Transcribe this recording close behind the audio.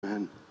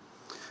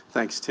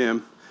Thanks,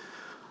 Tim.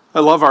 I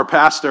love our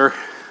pastor,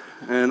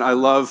 and I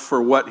love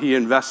for what he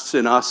invests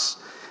in us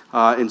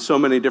in so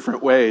many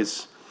different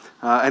ways.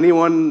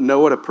 Anyone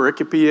know what a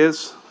pericope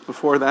is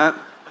before that?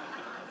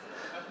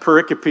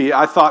 Pericope,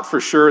 I thought for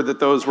sure that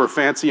those were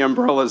fancy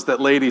umbrellas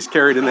that ladies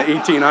carried in the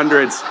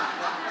 1800s.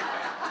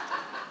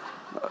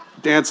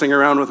 Dancing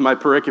around with my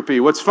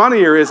pericope. What's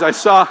funnier is I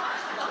saw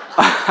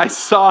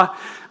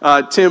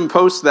Tim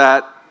post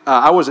that.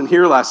 I wasn't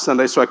here last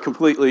Sunday, so I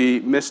completely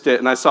missed it.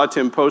 And I saw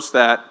Tim post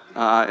that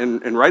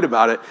and write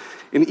about it.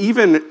 And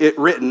even it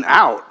written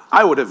out,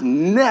 I would have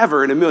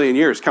never in a million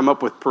years come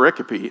up with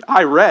pericope.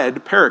 I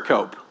read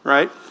pericope,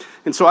 right?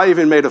 And so I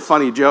even made a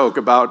funny joke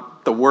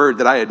about the word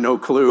that I had no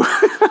clue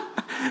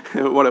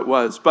what it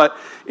was. But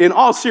in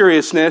all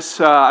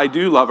seriousness, I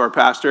do love our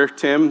pastor,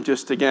 Tim,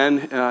 just again,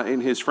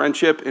 in his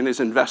friendship and his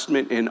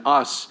investment in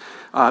us,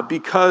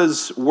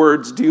 because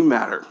words do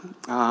matter.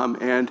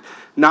 And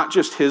not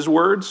just his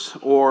words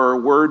or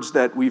words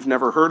that we've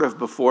never heard of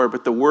before,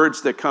 but the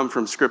words that come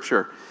from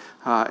Scripture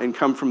and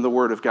come from the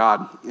Word of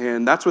God.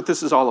 And that's what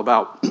this is all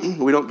about.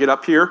 We don't get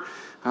up here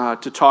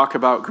to talk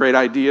about great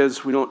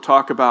ideas. We don't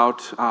talk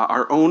about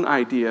our own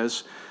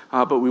ideas,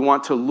 but we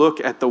want to look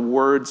at the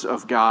words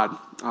of God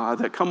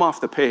that come off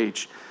the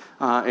page.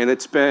 And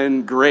it's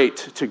been great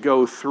to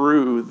go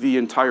through the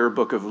entire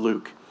book of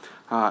Luke.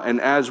 And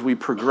as we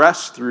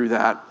progress through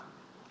that,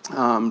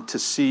 to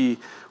see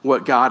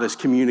what God is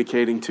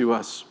communicating to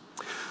us.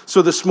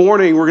 So this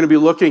morning, we're going to be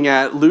looking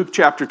at Luke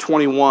chapter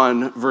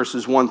 21,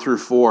 verses 1 through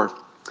 4.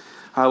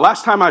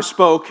 Last time I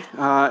spoke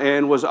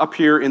and was up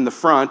here in the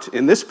front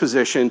in this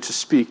position to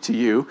speak to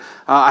you,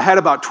 I had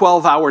about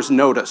 12 hours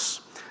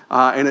notice.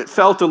 And it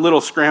felt a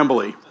little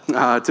scrambly,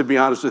 to be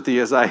honest with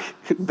you,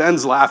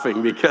 Ben's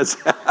laughing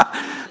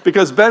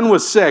because Ben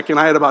was sick and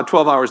I had about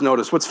 12 hours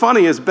notice. What's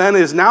funny is Ben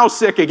is now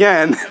sick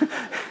again.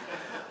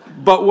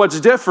 But what's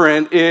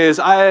different is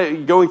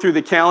going through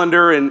the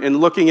calendar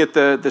and looking at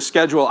the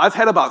schedule, I've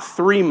had about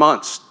 3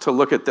 months to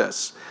look at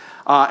this.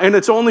 And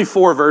it's only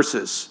 4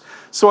 verses.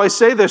 So I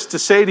say this to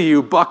say to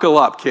you, buckle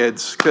up,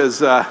 kids,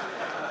 because,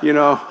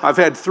 I've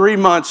had 3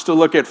 months to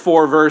look at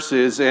 4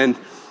 verses, and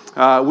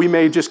we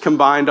may just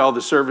combine all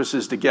the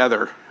services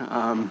together,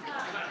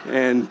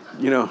 in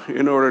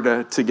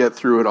order to get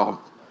through it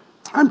all.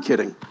 I'm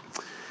kidding.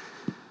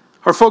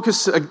 Our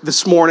focus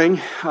this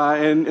morning,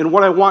 and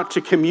what I want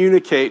to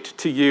communicate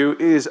to you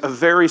is a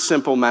very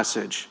simple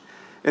message,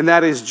 and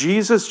that is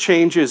Jesus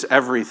changes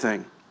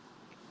everything.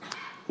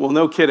 Well,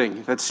 no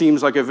kidding. That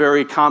seems like a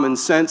very common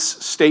sense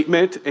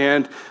statement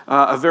and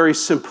a very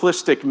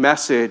simplistic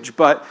message,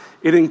 but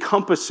it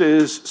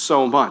encompasses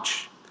so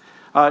much.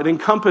 It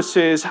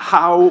encompasses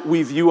how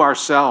we view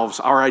ourselves,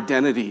 our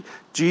identity.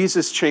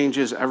 Jesus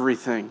changes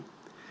everything.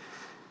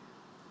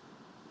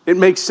 It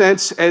makes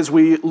sense as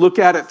we look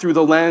at it through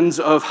the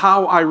lens of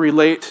how I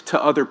relate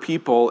to other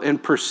people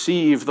and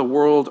perceive the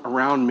world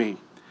around me.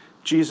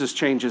 Jesus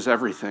changes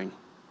everything.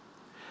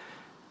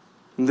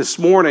 And this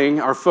morning,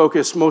 our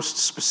focus most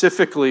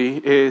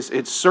specifically is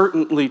it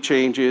certainly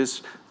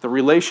changes the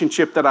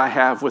relationship that I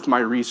have with my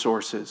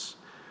resources.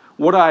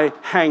 What I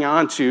hang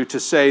on to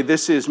say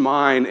this is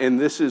mine and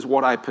this is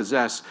what I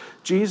possess.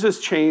 Jesus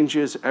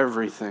changes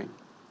everything.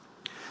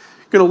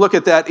 Going to look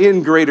at that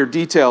in greater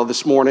detail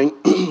this morning,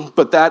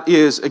 but that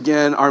is,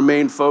 again, our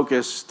main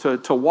focus,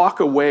 to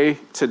walk away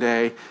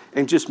today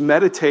and just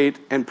meditate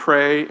and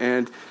pray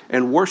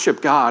and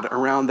worship God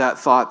around that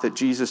thought that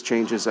Jesus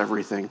changes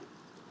everything.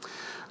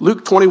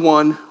 Luke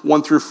 21,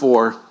 1 through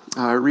 4,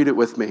 read it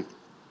with me.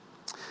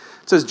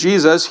 It says,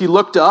 Jesus, he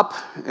looked up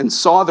and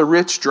saw the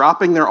rich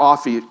dropping their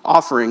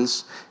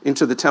offerings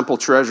into the temple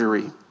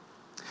treasury.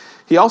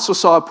 He also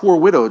saw a poor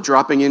widow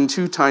dropping in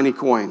 2 tiny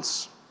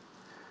coins.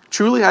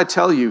 Truly I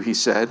tell you, he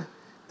said,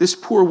 this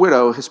poor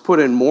widow has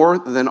put in more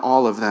than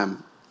all of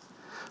them.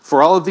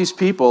 For all of these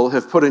people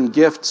have put in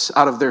gifts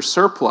out of their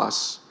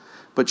surplus,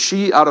 but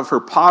she out of her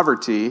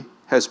poverty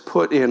has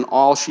put in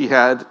all she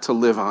had to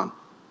live on.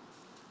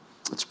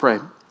 Let's pray.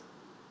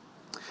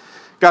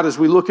 God, as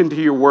we look into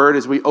your word,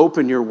 as we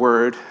open your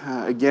word,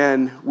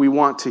 again, we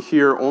want to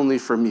hear only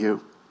from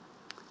you.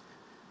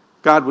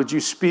 God, would you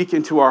speak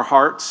into our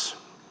hearts?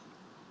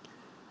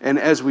 And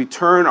as we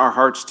turn our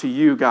hearts to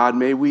you, God,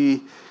 may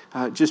we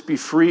just be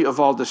free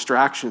of all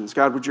distractions.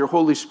 God, would your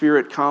Holy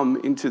Spirit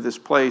come into this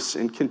place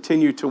and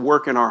continue to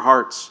work in our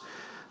hearts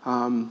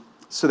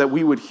so that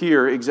we would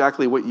hear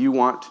exactly what you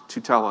want to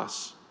tell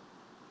us.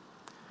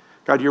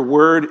 God, your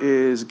word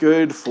is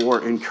good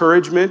for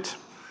encouragement,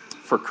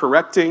 for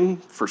correcting,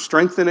 for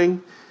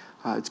strengthening.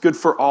 It's good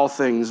for all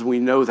things. We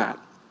know that.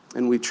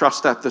 And we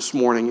trust that this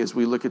morning as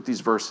we look at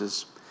these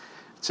verses.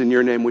 It's in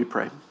your name we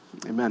pray.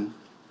 Amen.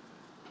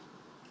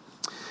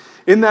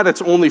 In that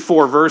it's only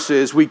 4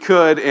 verses, we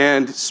could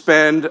and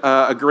spend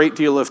a great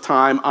deal of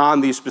time on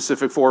these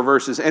specific 4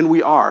 verses, and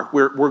we are.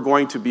 We're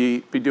going to be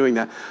doing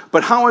that.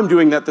 But how I'm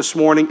doing that this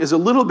morning is a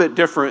little bit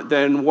different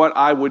than what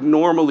I would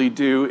normally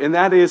do, and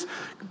that is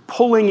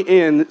pulling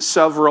in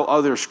several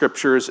other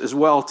scriptures as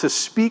well to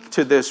speak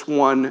to this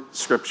one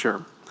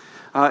scripture.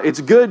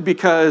 It's good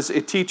because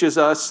it teaches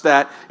us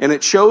that, and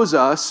it shows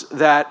us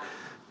that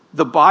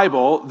the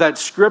Bible, that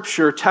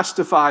Scripture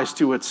testifies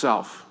to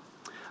itself.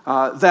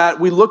 That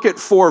we look at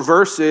 4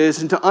 verses,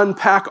 and to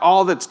unpack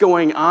all that's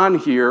going on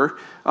here,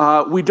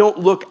 we don't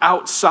look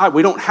outside.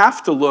 We don't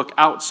have to look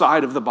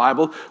outside of the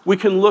Bible. We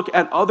can look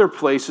at other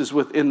places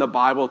within the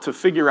Bible to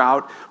figure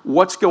out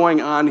what's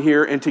going on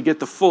here and to get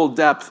the full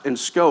depth and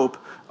scope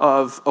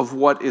of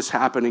what is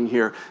happening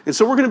here. And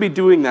so we're going to be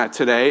doing that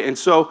today. And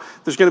so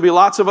there's going to be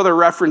lots of other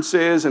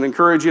references, and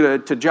encourage you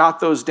to jot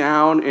those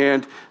down.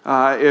 And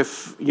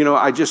if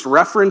I just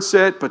reference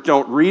it but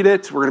don't read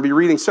it, we're going to be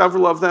reading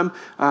several of them.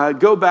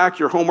 Go back.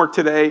 Your homework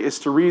today is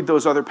to read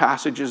those other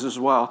passages as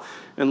well,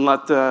 and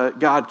let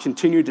God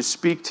continue to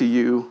speak to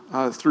you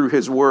through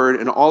his word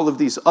and all of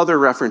these other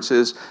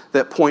references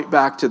that point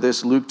back to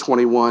this Luke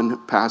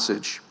 21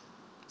 passage.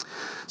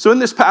 So in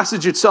this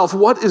passage itself,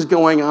 what is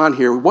going on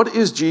here? What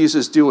is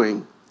Jesus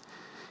doing?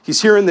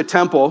 He's here in the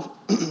temple,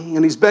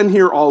 and he's been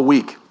here all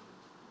week.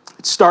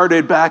 It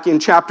started back in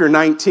chapter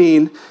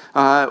 19,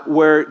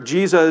 where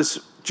Jesus,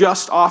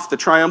 just off the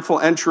triumphal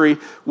entry,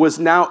 was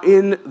now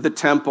in the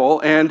temple,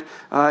 and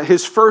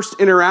his first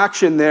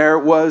interaction there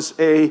was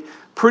a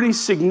pretty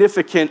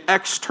significant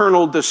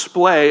external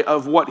display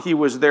of what he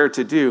was there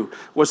to do,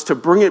 was to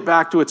bring it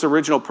back to its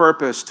original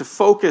purpose, to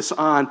focus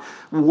on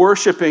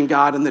worshiping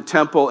God in the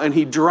temple. And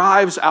he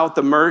drives out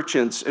the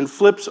merchants and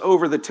flips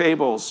over the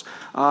tables.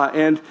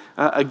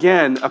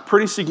 Again, a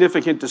pretty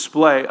significant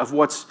display of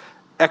what's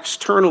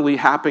externally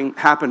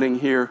happening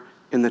here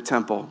in the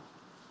temple.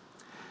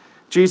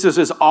 Jesus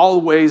is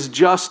always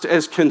just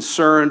as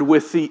concerned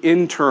with the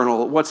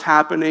internal, what's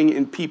happening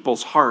in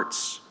people's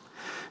hearts.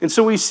 And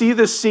so we see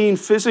this scene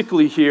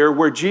physically here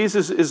where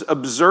Jesus is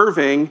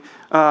observing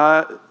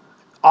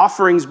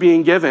offerings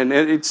being given.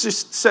 And it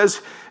just says,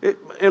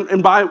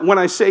 when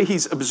I say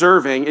he's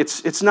observing,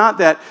 it's not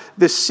that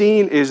this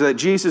scene is that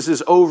Jesus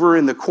is over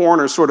in the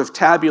corner sort of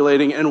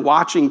tabulating and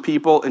watching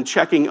people and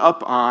checking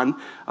up on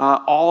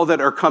all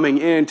that are coming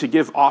in to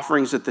give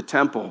offerings at the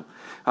temple.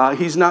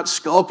 He's not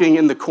skulking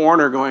in the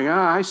corner going,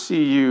 I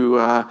see you,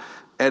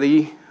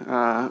 Eddie,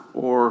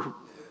 or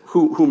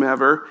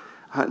whomever.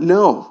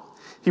 No.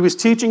 He was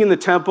teaching in the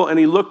temple, and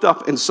he looked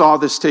up and saw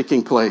this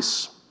taking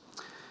place.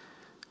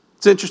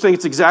 It's interesting.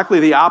 It's exactly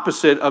the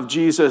opposite of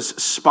Jesus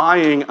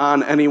spying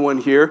on anyone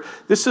here.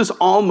 This is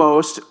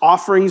almost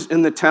offerings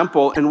in the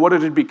temple, and what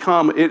it had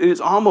become, it is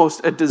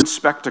almost a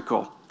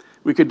spectacle.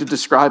 We could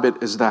describe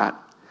it as that.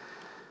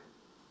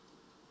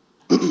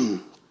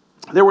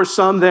 There were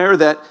some there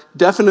that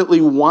definitely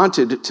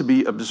wanted to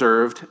be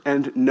observed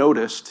and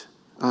noticed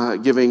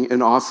giving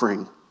an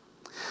offering.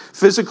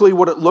 Physically,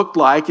 what it looked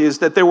like is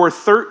that there were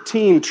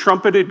 13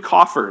 trumpeted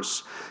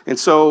coffers. And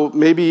so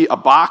maybe a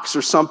box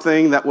or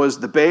something that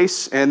was the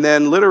base, and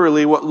then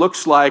literally what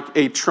looks like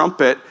a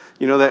trumpet,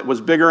 that was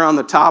bigger on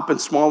the top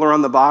and smaller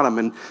on the bottom.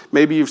 And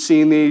maybe you've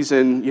seen these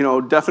in,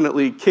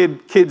 definitely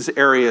kids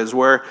areas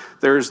where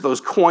there's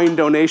those coin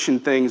donation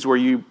things where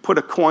you put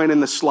a coin in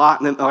the slot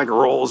and it like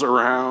rolls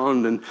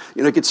around and,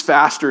 it gets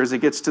faster as it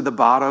gets to the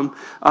bottom.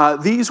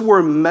 These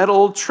were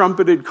metal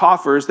trumpeted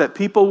coffers that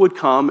people would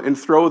come and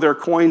throw their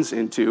coins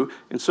into.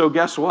 And so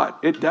guess what?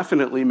 It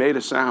definitely made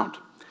a sound.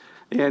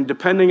 And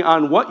depending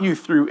on what you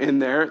threw in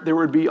there, there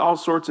would be all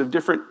sorts of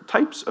different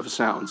types of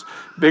sounds.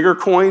 Bigger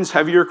coins,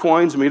 heavier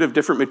coins made of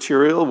different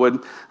material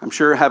would, I'm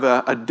sure, have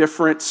a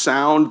different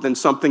sound than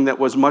something that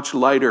was much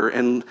lighter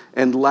and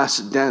less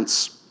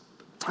dense.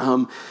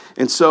 And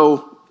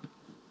so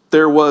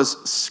there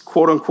was,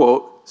 quote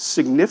unquote,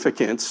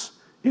 significance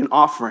in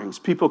offerings.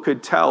 People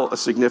could tell a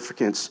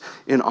significance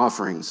in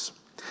offerings.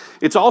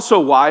 It's also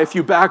why, if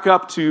you back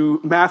up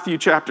to Matthew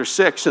chapter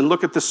 6 and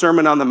look at the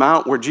Sermon on the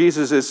Mount, where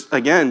Jesus is,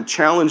 again,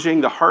 challenging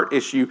the heart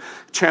issue,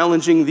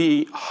 challenging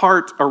the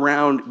heart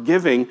around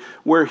giving,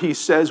 where he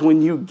says,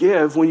 when you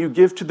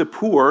give to the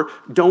poor,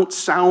 don't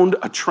sound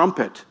a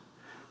trumpet.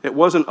 It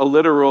wasn't a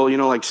literal,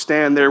 like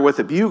stand there with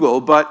a bugle,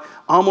 but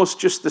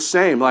almost just the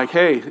same. Like,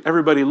 hey,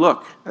 everybody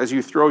look, as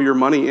you throw your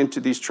money into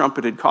these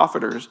trumpeted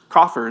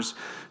coffers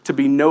to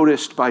be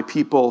noticed by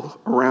people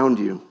around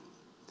you.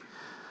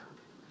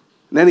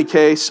 In any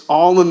case,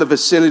 all in the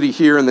vicinity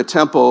here in the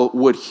temple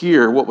would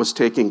hear what was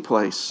taking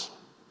place.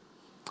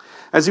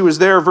 As he was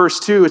there, verse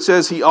 2, it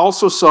says, he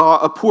also saw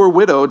a poor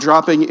widow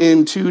dropping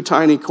in 2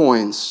 tiny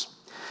coins.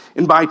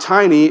 And by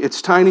tiny,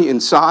 it's tiny in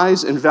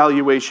size and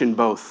valuation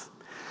both.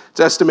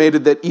 It's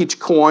estimated that each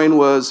coin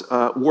was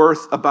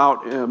worth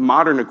about a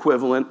modern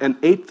equivalent,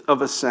 1/8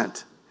 of a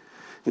cent.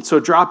 And so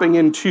dropping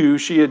in 2,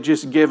 she had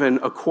just given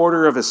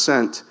 1/4 of a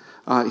cent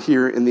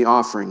here in the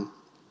offering.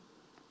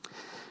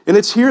 And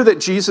it's here that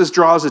Jesus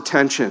draws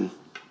attention.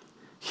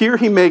 Here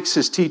he makes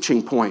his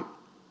teaching point.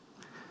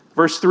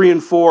 Verse 3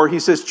 and 4, he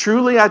says,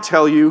 truly I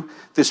tell you,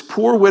 this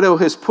poor widow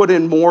has put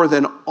in more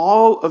than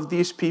all of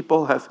these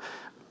people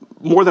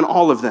more than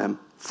all of them.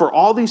 For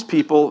all these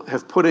people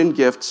have put in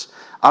gifts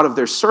out of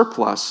their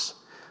surplus,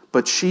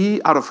 but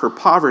she, out of her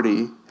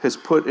poverty, has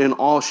put in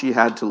all she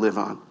had to live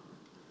on.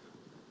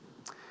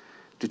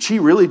 Did she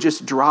really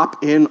just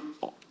drop in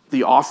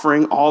the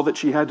offering, all that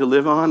she had to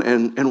live on,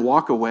 and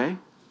walk away?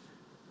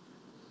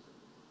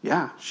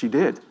 Yeah, she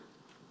did.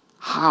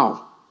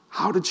 How?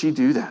 How did she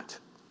do that?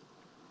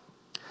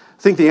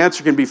 I think the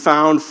answer can be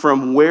found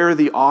from where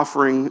the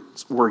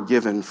offerings were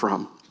given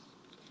from.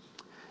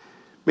 It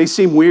may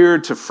seem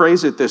weird to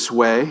phrase it this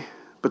way,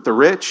 but the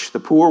rich, the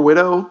poor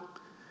widow,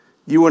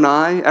 you and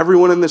I,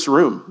 everyone in this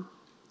room,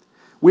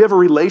 we have a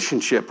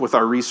relationship with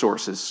our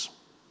resources.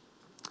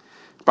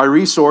 By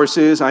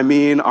resources, I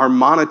mean our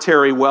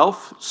monetary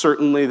wealth,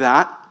 certainly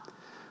that,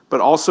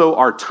 but also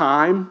our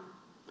time,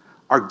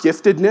 our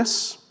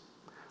giftedness,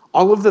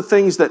 all of the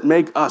things that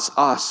make us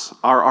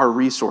are our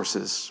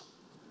resources.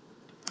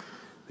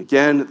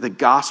 Again, the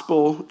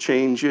gospel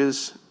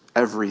changes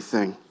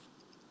everything.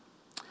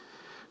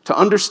 To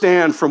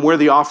understand from where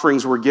the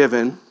offerings were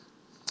given,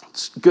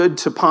 it's good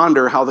to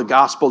ponder how the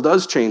gospel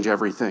does change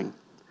everything.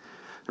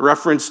 I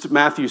referenced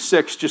Matthew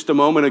 6 just a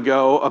moment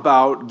ago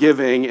about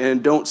giving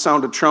and don't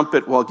sound a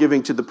trumpet while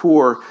giving to the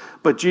poor,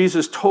 but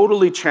Jesus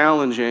totally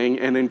challenging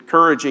and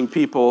encouraging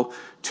people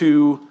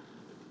to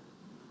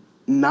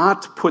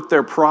not put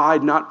their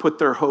pride, not put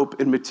their hope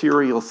in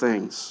material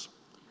things,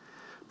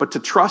 but to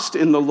trust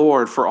in the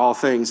Lord for all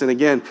things. And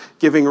again,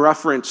 giving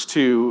reference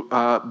to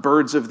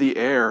birds of the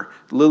air,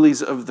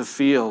 lilies of the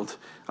field,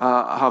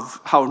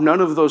 how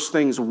none of those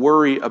things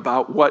worry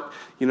about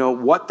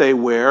what they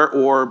wear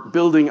or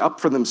building up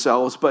for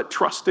themselves, but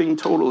trusting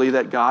totally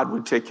that God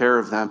would take care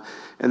of them.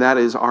 And that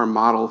is our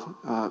model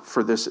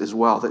for this as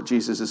well, that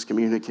Jesus is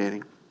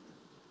communicating.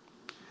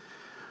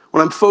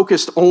 When I'm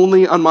focused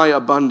only on my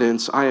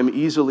abundance, I am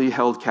easily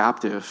held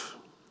captive.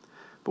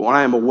 But when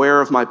I am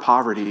aware of my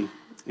poverty,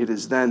 it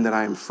is then that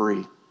I am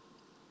free.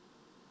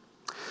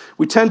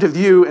 We tend to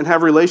view and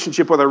have a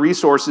relationship with our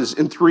resources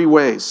in three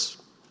ways.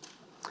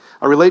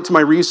 I relate to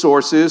my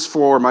resources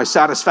for my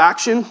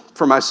satisfaction,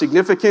 for my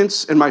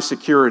significance, and my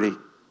security.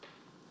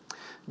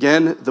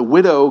 Again, the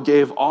widow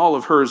gave all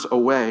of hers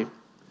away.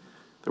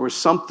 There was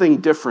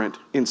something different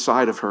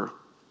inside of her.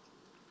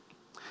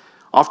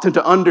 Often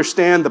to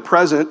understand the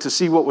present, to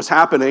see what was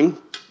happening,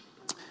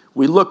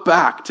 we look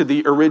back to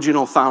the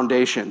original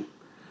foundation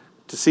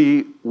to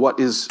see what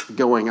is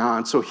going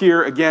on. So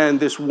here again,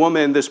 this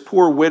woman, this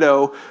poor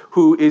widow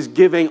who is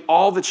giving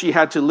all that she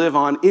had to live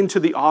on into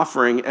the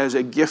offering as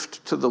a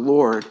gift to the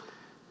Lord.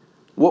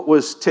 What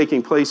was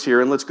taking place here?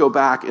 And let's go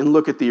back and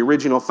look at the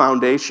original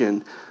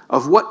foundation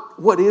of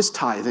what is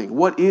tithing?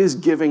 What is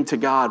giving to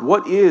God?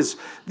 What is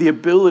the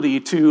ability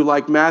to,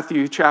 like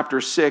Matthew chapter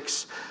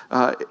 6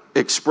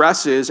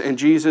 expresses and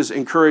Jesus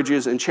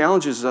encourages and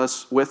challenges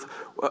us with,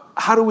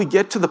 how do we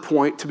get to the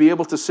point to be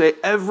able to say,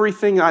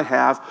 everything I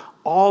have,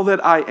 all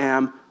that I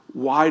am,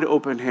 wide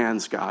open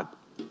hands, God,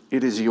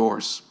 it is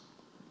yours.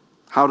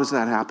 How does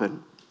that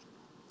happen?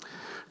 I'm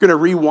going to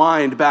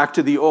rewind back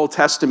to the Old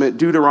Testament,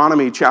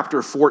 Deuteronomy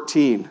chapter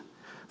 14,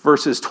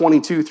 verses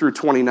 22 through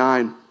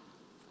 29.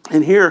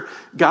 And here,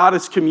 God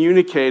is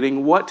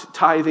communicating what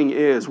tithing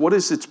is, what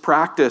is its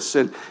practice,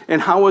 and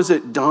how is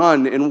it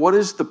done, and what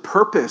is the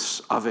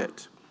purpose of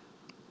it.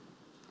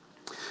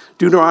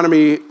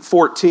 Deuteronomy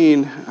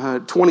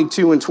 14,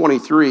 22 and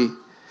 23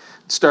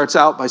 starts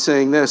out by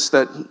saying this,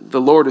 that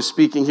the Lord is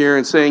speaking here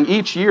and saying,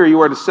 each year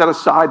you are to set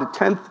aside a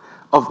tenth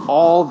of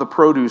all the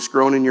produce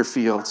grown in your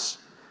fields.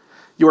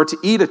 You are to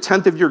eat a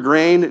tenth of your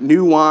grain,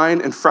 new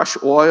wine, and fresh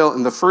oil,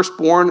 and the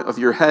firstborn of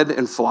your head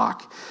and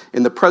flock,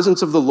 in the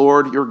presence of the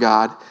Lord your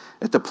God,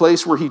 at the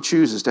place where he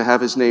chooses to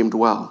have his name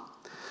dwell,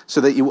 so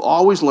that you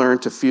always learn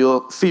to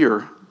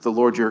fear the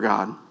Lord your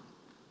God.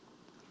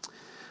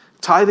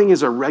 Tithing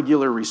is a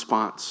regular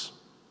response.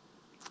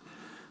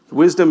 The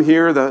wisdom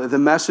here, the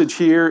message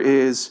here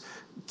is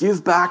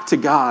give back to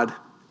God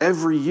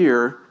every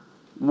year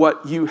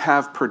what you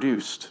have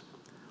produced,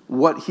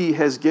 what he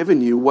has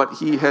given you, what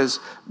he has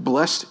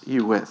blessed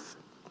you with.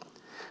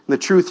 And the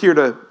truth here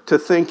to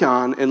think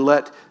on and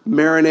let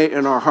marinate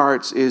in our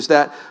hearts is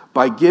that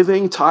by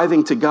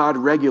tithing to God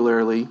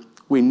regularly,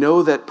 we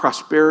know that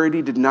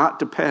prosperity did not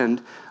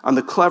depend on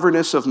the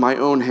cleverness of my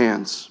own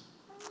hands.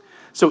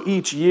 So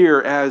each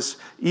year, as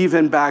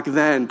even back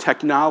then,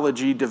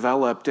 technology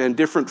developed and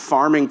different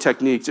farming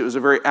techniques, it was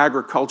a very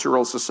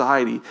agricultural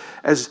society.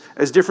 As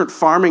different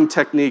farming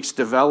techniques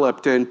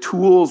developed and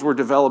tools were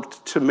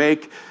developed to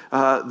make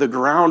the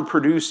ground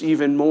produce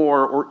even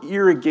more, or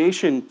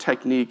irrigation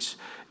techniques,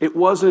 it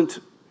wasn't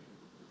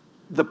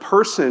the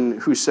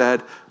person who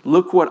said,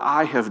 look what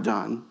I have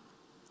done.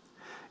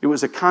 It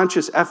was a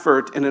conscious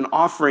effort and an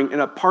offering and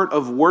a part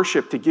of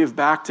worship to give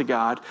back to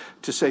God,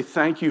 to say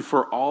thank you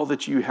for all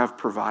that you have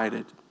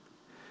provided.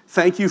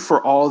 Thank you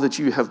for all that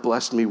you have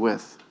blessed me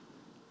with.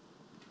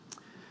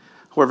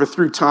 However,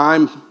 through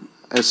time,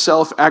 as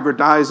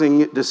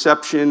self-aggrandizing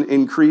deception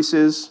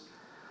increases,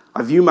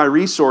 I view my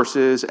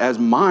resources as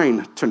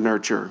mine to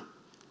nurture,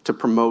 to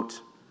promote,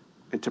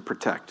 and to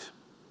protect.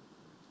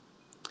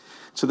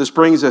 So this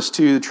brings us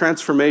to the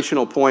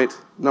transformational point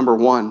number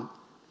 1.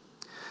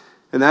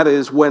 And that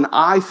is, when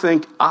I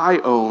think I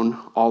own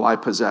all I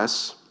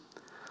possess,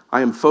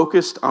 I am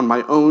focused on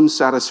my own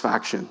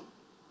satisfaction.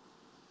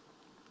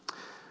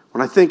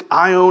 When I think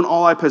I own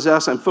all I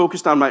possess, I'm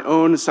focused on my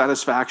own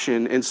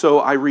satisfaction. And so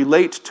I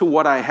relate to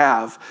what I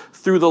have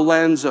through the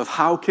lens of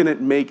how can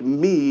it make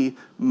me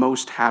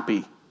most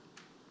happy?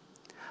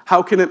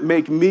 How can it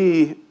make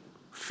me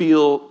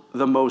feel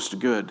the most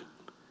good?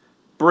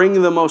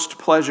 Bring the most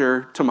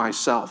pleasure to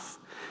myself.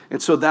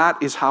 And so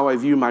that is how I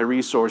view my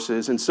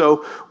resources. And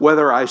so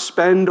whether I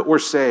spend or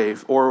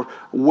save or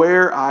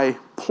where I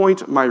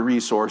point my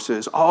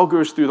resources all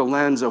goes through the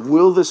lens of,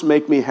 will this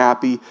make me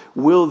happy?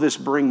 Will this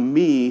bring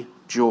me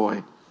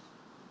joy?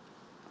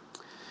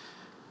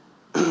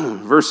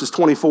 Verses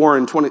 24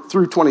 and 20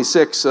 through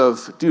 26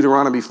 of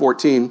Deuteronomy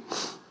 14,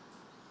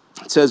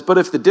 it says, but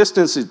if the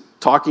distance is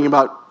talking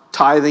about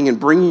tithing and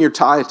bringing your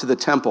tithe to the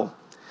temple.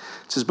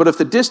 It says, but if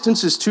the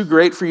distance is too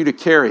great for you to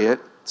carry it,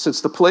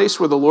 since the place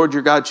where the Lord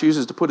your God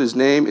chooses to put his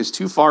name is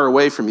too far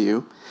away from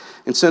you,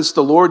 and since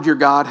the Lord your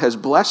God has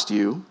blessed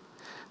you,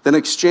 then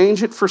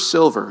exchange it for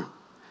silver.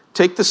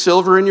 Take the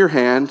silver in your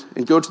hand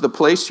and go to the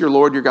place your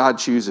Lord your God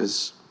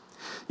chooses.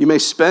 You may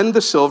spend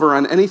the silver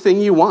on anything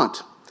you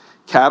want,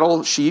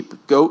 cattle,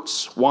 sheep,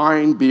 goats,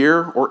 wine,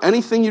 beer, or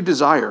anything you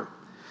desire.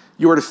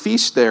 You are to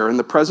feast there in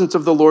the presence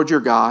of the Lord your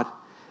God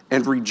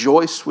and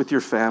rejoice with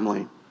your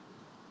family.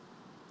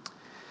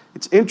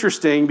 It's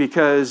interesting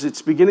because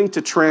it's beginning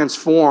to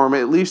transform,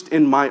 at least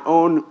in my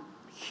own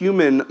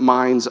human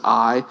mind's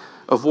eye,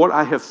 of what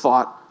I have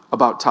thought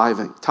about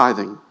tithing.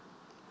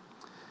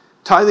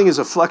 Tithing is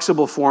a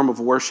flexible form of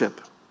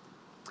worship.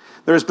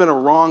 There's been a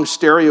wrong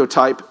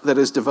stereotype that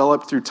has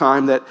developed through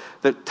time that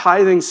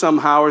tithing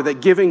somehow, or that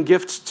giving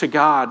gifts to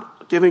God,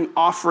 giving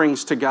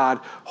offerings to God,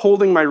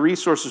 holding my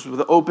resources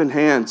with open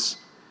hands,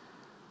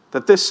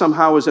 that this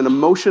somehow is an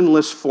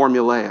emotionless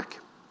formulaic.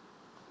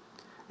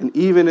 And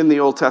even in the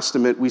Old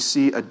Testament, we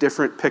see a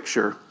different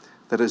picture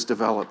that is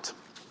developed.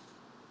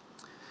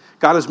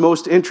 God is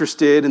most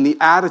interested in the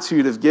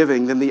attitude of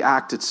giving than the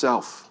act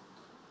itself.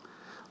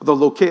 The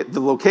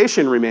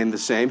location remained the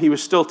same. He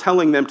was still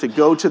telling them to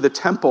go to the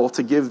temple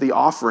to give the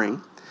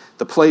offering.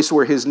 The place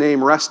where his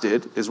name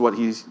rested is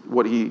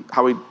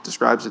how he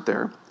describes it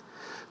there.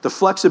 The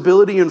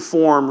flexibility in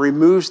form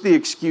removes the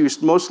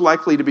excuse most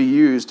likely to be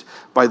used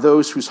by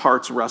those whose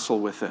hearts wrestle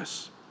with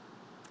this.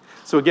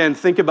 So again,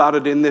 think about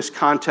it in this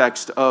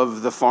context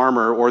of the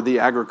farmer or the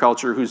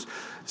agriculture who's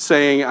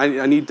saying,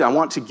 I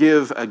want to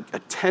give a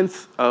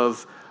tenth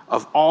of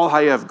all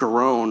I have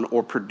grown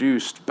or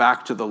produced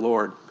back to the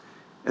Lord.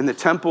 And the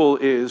temple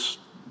is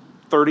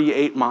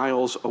 38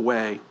 miles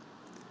away.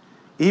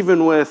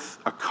 Even with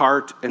a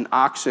cart and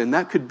oxen,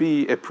 that could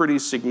be a pretty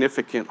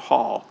significant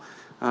haul,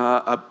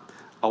 a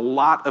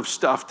lot of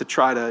stuff to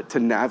try to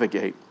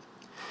navigate.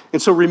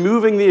 And so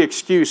removing the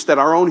excuse that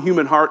our own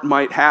human heart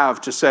might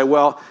have to say,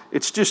 well,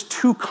 it's just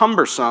too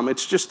cumbersome,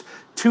 it's just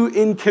too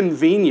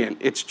inconvenient,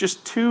 it's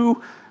just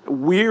too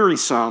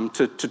wearisome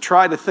to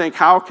try to think,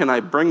 how can I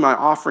bring my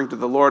offering to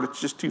the Lord?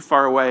 It's just too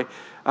far away.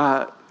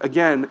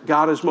 Again,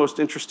 God is most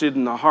interested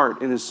in the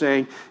heart and is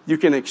saying, you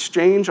can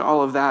exchange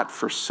all of that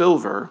for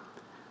silver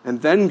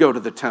and then go to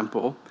the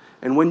temple.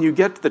 And when you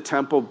get to the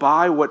temple,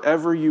 buy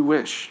whatever you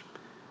wish.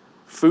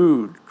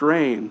 Food,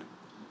 grain,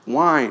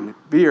 wine,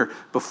 beer.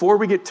 Before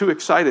we get too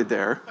excited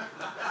there,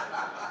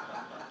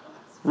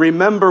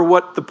 remember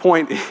what the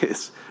point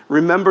is.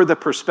 Remember the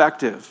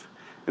perspective.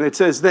 And it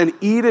says, then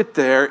eat it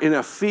there in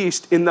a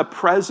feast in the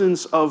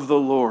presence of the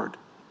Lord.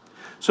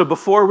 So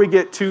before we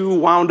get too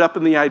wound up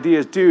in the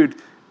ideas,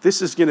 dude,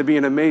 this is going to be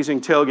an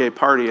amazing tailgate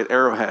party at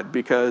Arrowhead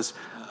because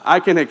I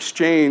can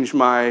exchange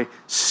my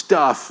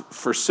stuff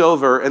for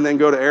silver and then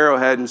go to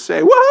Arrowhead and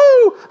say,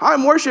 woohoo,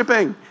 I'm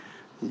worshiping.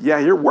 Yeah,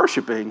 you're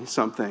worshiping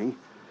something,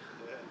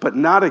 but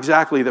not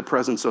exactly the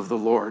presence of the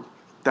Lord.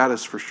 That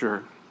is for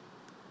sure.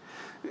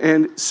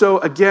 And so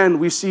again,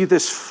 we see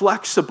this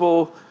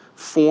flexible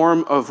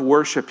form of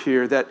worship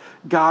here that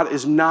God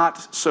is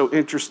not so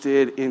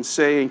interested in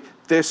saying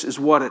this is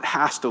what it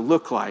has to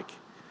look like.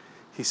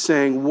 He's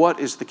saying, what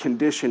is the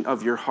condition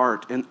of your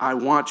heart? And I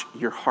want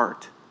your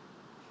heart.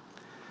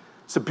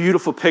 It's a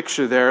beautiful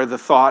picture there, the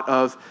thought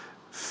of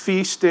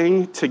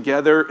feasting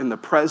together in the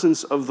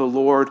presence of the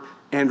Lord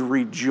and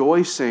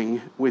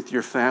rejoicing with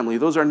your family.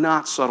 Those are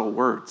not subtle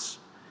words.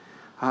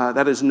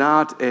 That is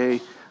not a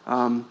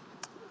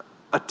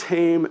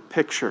tame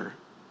picture.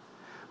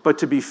 But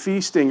to be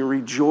feasting,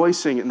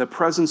 rejoicing in the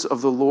presence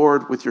of the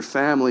Lord with your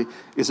family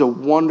is a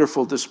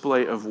wonderful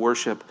display of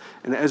worship.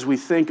 And as we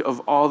think of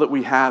all that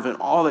we have and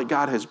all that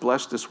God has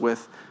blessed us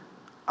with,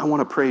 I want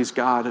to praise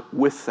God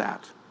with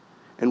that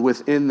and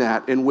within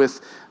that and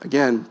with,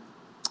 again,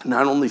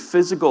 not only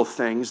physical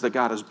things that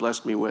God has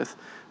blessed me with,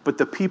 but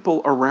the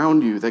people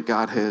around you that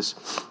God has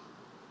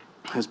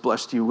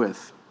blessed you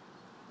with.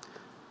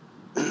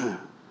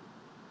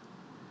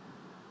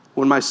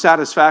 When my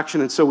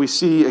satisfaction, and so we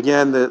see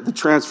again the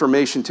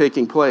transformation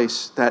taking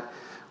place, that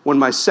when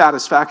my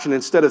satisfaction,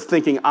 instead of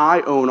thinking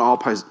I own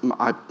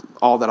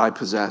all that I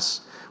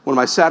possess, when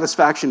my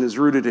satisfaction is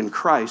rooted in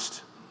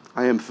Christ,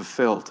 I am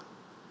fulfilled.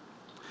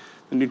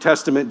 The New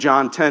Testament,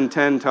 John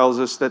 10:10 tells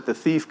us that the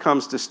thief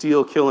comes to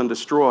steal, kill, and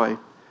destroy,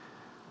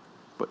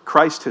 but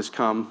Christ has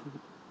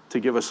come to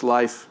give us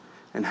life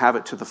and have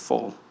it to the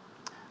full.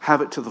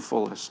 Have it to the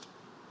fullest.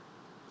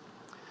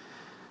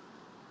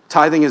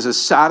 Tithing is a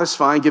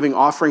satisfying, giving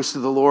offerings to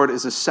the Lord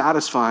is a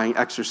satisfying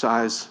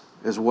exercise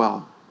as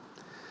well.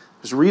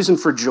 There's reason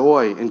for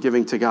joy in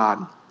giving to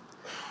God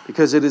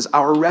because it is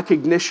our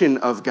recognition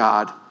of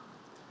God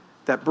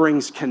that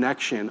brings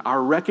connection.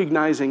 Our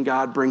recognizing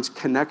God brings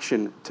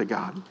connection to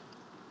God.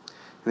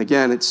 And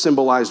again, it's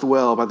symbolized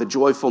well by the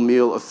joyful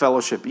meal of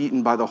fellowship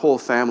eaten by the whole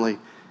family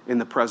in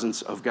the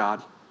presence of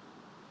God.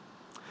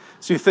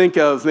 So you think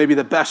of maybe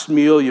the best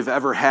meal you've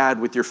ever had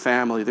with your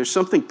family. There's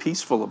something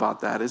peaceful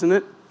about that, isn't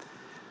it?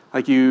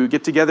 Like you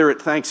get together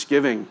at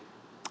Thanksgiving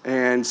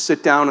and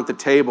sit down at the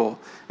table,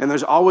 and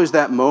there's always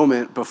that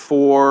moment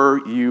before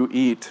you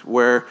eat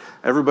where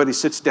everybody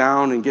sits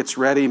down and gets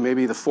ready.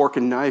 Maybe the fork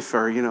and knife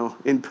are,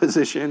 in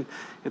position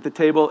at the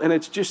table, and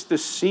it's just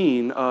this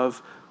scene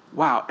of,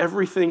 wow,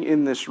 everything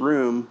in this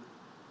room,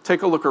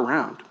 take a look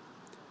around.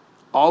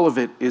 All of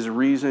it is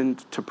reason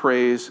to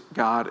praise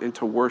God and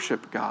to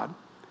worship God.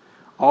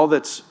 All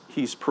that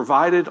he's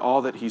provided,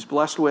 all that he's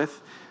blessed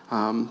with,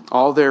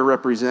 all there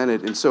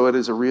represented. And so it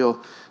is a real,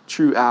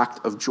 true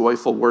act of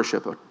joyful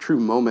worship, a true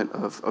moment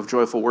of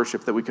joyful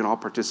worship that we can all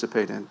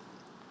participate in.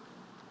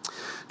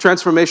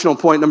 Transformational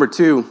point number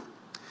 2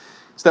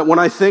 is that when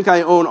I think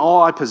I own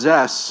all I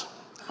possess,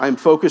 I am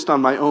focused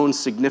on my own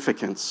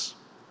significance.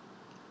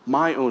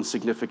 My own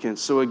significance.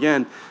 So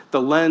again,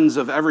 the lens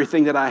of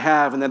everything that I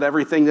have and that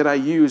everything that I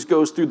use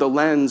goes through the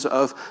lens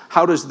of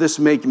how does this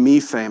make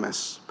me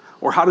famous?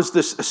 Or how does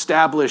this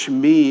establish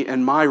me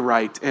and my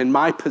right and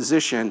my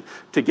position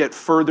to get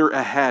further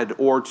ahead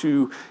or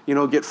to,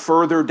 get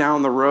further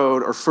down the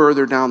road or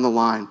further down the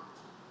line?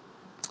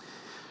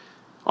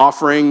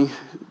 Offering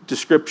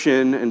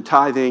description and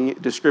tithing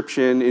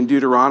description in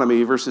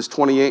Deuteronomy verses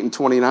 28 and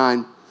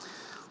 29.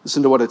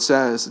 Listen to what it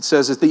says. It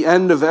says, at the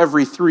end of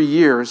every 3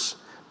 years,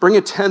 bring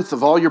 1/10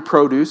 of all your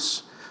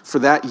produce for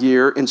that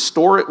year and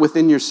store it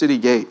within your city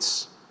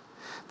gates.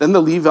 Then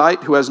the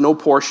Levite who has no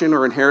portion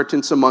or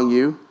inheritance among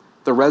you,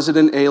 the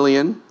resident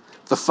alien,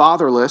 the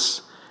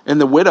fatherless, and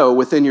the widow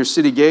within your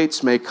city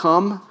gates may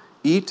come,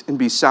 eat, and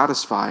be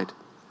satisfied.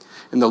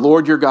 And the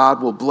Lord your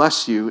God will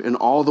bless you in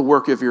all the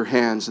work of your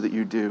hands that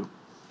you do.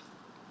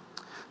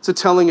 It's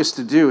telling us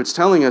to do. It's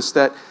telling us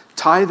that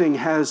tithing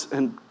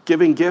and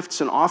giving gifts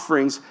and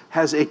offerings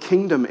has a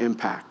kingdom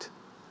impact.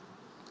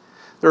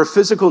 There are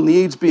physical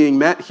needs being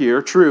met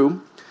here,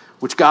 true,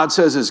 which God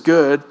says is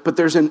good, but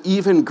there's an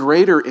even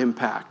greater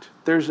impact.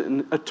 There's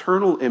an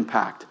eternal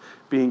impact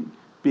being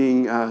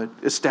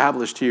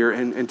established here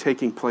and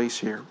taking place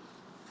here.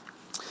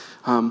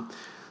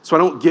 So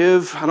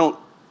I don't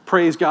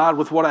praise God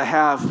with what I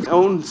have, my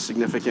own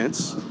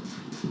significance.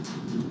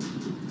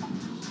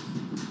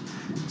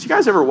 Did you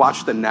guys ever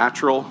watch The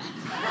Natural?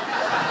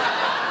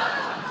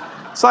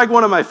 It's like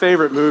one of my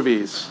favorite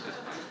movies.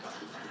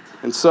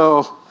 And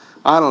so,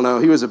 I don't know,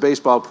 he was a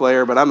baseball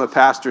player, but I'm a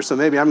pastor, so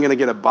maybe I'm going to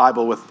get a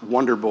Bible with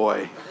Wonder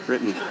Boy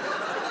written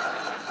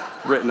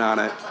on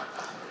it.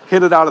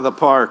 Hit it out of the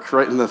park,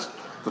 right in the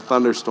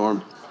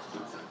thunderstorm.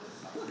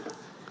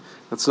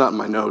 That's not in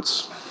my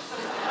notes.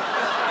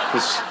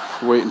 Just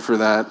waiting for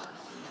that.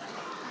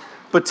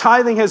 But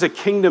tithing has a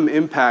kingdom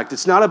impact.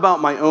 It's not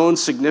about my own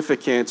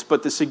significance,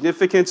 but the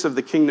significance of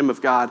the kingdom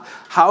of God.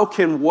 How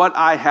can what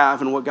I have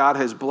and what God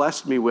has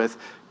blessed me with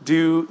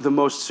do the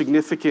most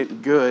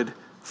significant good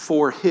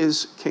for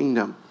his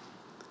kingdom?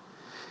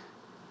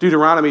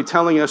 Deuteronomy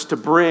telling us to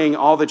bring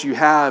all that you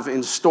have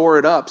and store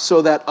it up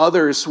so that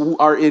others who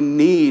are in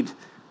need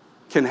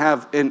can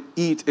have and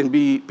eat and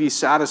be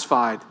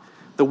satisfied.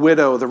 The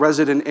widow, the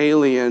resident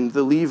alien,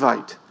 the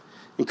Levite,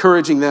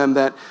 encouraging them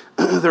that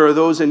there are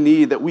those in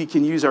need that we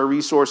can use our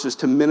resources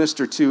to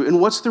minister to.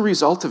 And what's the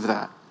result of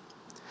that?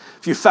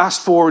 If you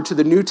fast forward to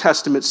the New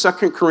Testament,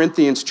 2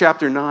 Corinthians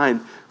chapter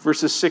 9,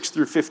 verses 6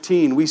 through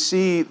 15, we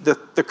see the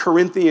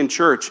Corinthian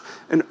church,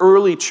 an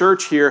early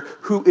church here,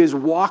 who is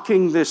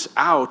walking this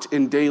out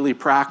in daily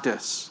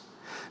practice.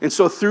 And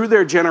so through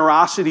their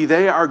generosity,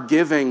 they are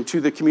giving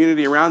to the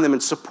community around them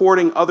and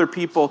supporting other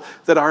people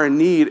that are in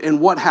need. And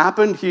what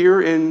happened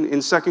here in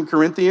 2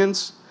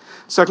 Corinthians?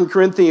 2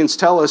 Corinthians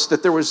tell us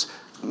that there was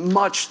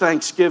much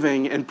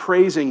thanksgiving and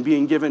praising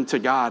being given to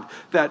God,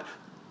 that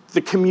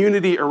the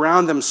community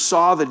around them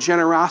saw the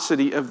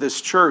generosity of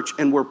this church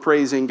and were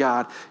praising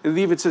God. And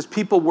it even says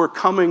people were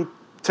coming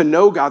to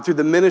know God through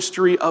the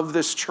ministry of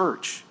this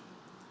church.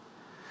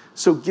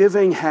 So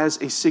giving has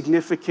a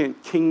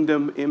significant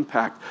kingdom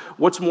impact.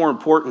 What's more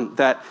important,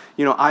 that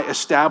I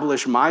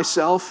establish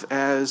myself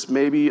as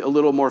maybe a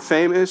little more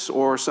famous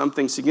or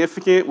something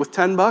significant with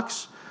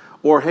 $10,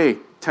 or hey,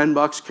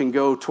 $10 can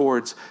go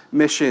towards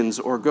missions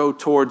or go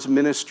towards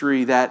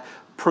ministry that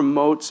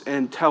promotes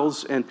and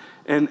tells and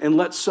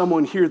lets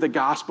someone hear the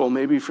gospel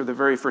maybe for the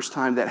very first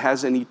time that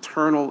has an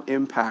eternal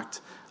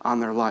impact on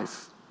their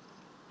life.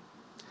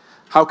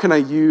 How can I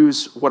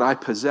use what I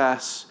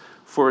possess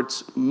for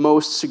its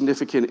most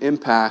significant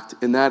impact,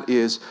 and that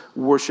is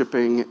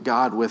worshiping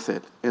God with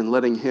it and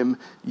letting him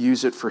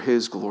use it for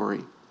his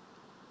glory?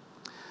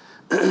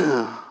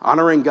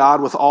 Honoring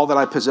God with all that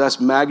I possess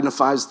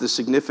magnifies the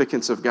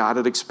significance of God.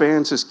 It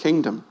expands his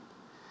kingdom.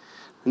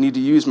 I need to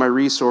use my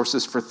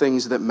resources for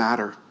things that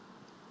matter.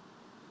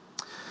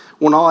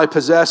 When all I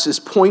possess is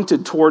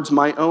pointed towards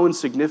my own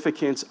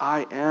significance,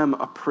 I am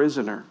a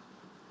prisoner.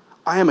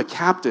 I am a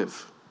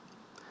captive.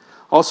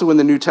 Also in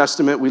the New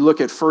Testament, we look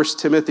at 1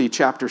 Timothy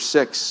chapter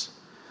 6,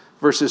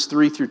 verses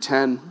 3 through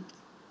 10.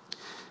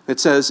 It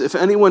says, "If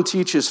anyone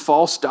teaches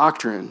false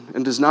doctrine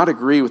and does not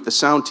agree with the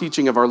sound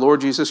teaching of our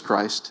Lord Jesus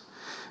Christ,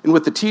 and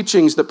with the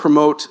teachings that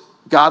promote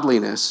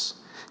godliness,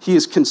 he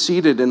is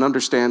conceited and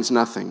understands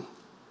nothing,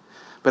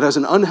 but has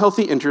an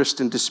unhealthy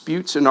interest in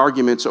disputes and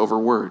arguments over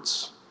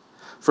words.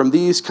 From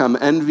these come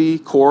envy,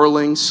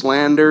 quarreling,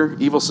 slander,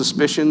 evil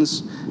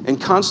suspicions, and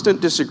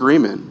constant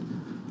disagreement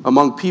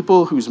among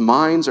people whose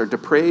minds are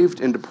depraved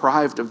and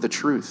deprived of the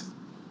truth,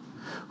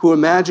 who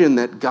imagine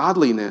that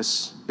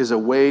godliness is a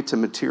way to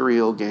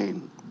material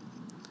gain.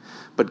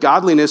 But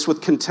godliness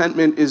with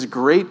contentment is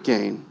great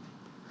gain,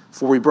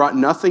 for we brought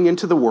nothing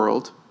into the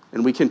world,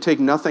 and we can take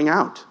nothing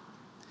out.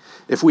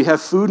 If we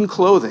have food and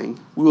clothing,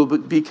 we will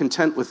be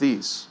content with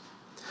these.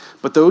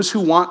 But those who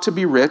want to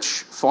be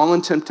rich fall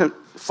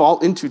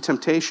into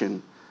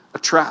temptation, a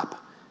trap,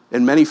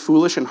 and many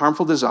foolish and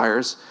harmful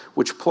desires,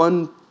 which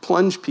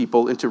plunge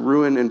people into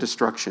ruin and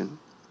destruction.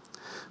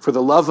 For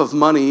the love of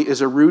money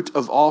is a root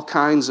of all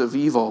kinds of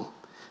evil,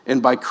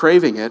 and by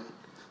craving it,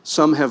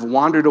 some have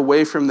wandered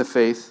away from the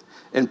faith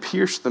and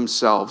pierced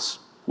themselves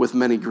with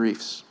many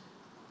griefs."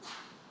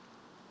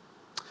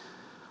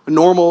 A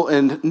normal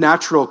and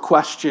natural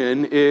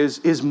question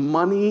is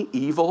money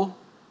evil?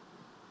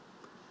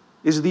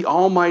 Is the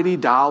almighty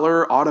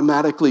dollar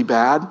automatically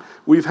bad?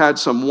 We've had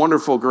some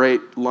wonderful,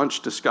 great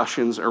lunch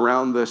discussions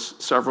around this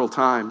several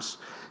times.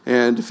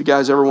 And if you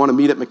guys ever want to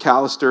meet at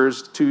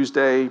McAllister's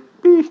Tuesday,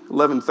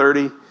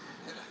 11:30,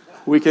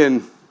 we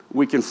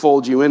can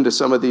fold you into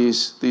some of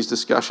these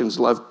discussions.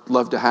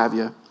 Love to have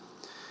you.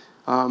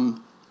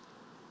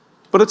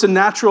 But it's a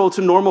natural, it's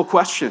a normal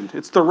question.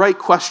 It's the right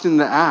question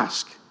to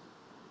ask.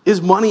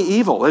 Is money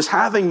evil? Is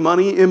having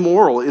money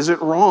immoral? Is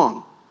it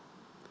wrong?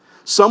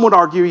 Some would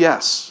argue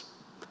yes,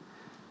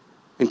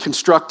 and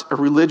construct a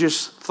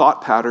religious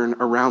thought pattern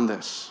around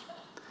this,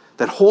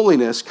 that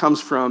holiness comes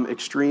from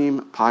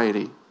extreme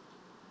piety.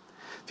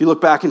 If you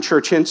look back in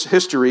church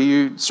history,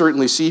 you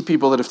certainly see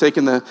people that have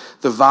taken the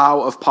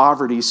vow of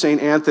poverty.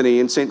 St. Anthony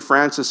and St.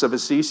 Francis of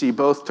Assisi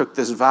both took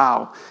this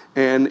vow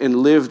and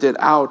lived it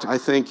out, I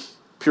think,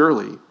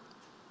 purely.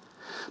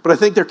 But I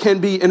think there can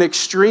be an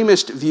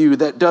extremist view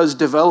that does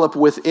develop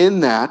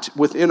within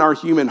our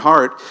human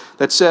heart,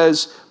 that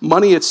says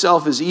money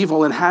itself is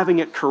evil and having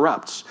it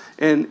corrupts.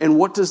 And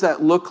what does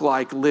that look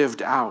like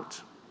lived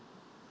out?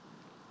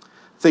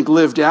 I think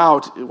lived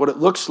out, what it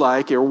looks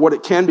like, or what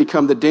it can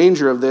become, the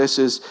danger of this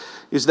is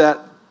that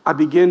I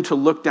begin to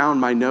look down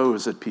my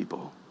nose at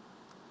people,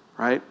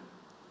 right?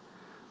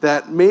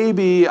 That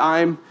maybe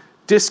I'm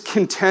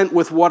discontent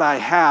with what I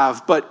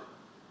have, but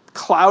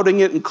clouding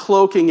it and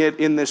cloaking it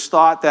in this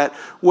thought that,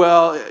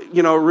 well,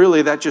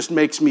 really that just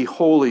makes me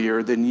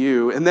holier than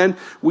you. And then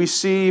we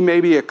see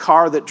maybe a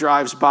car that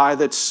drives by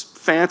that's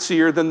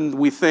fancier than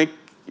we think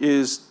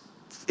is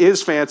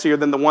fancier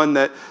than the one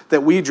that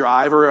we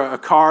drive, or a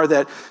car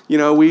that,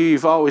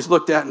 we've always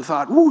looked at and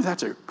thought, ooh,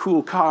 that's a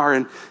cool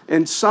car.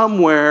 And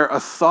somewhere a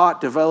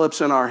thought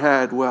develops in our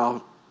head,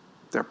 well,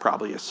 they're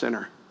probably a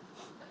sinner,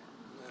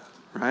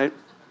 right?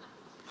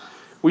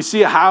 We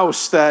see a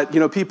house that,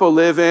 people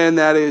live in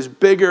that is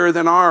bigger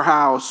than our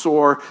house,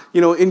 or,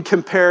 in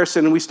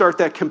comparison, and we start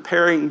that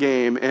comparing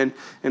game and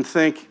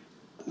think,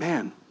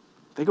 man,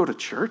 they go to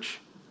church?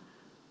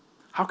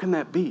 How can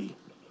that be?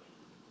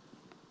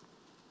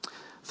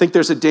 I think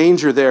there's a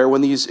danger there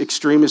when these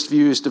extremist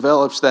views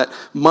develops, that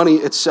money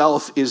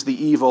itself is the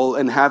evil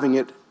and having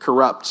it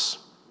corrupts.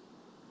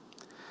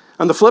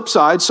 On the flip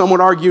side, some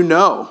would argue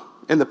no,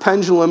 and the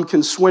pendulum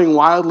can swing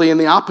wildly in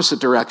the opposite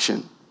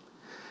direction.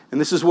 And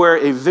this is where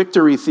a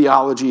victory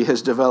theology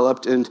has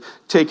developed and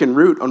taken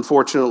root,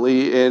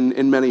 unfortunately,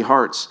 in many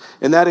hearts.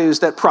 And that is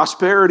that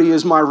prosperity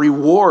is my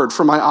reward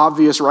for my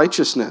obvious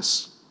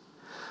righteousness.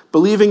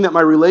 Believing that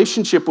my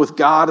relationship with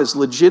God is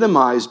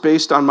legitimized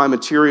based on my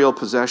material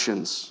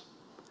possessions.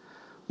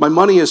 My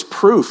money is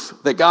proof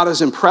that God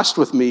is impressed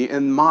with me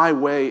and my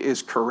way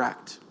is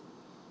correct.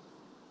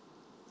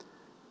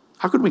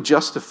 How could we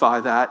justify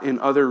that in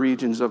other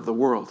regions of the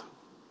world?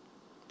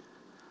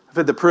 I've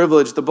had the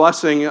privilege, the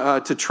blessing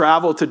to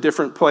travel to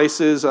different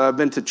places. I've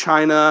been to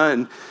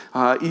China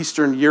and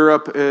Eastern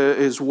Europe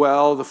as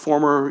well, the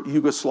former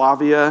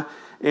Yugoslavia,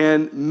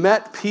 and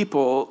met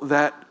people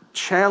that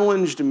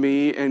challenged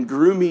me and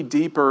grew me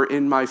deeper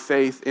in my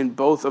faith in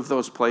both of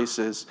those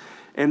places.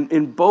 And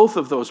in both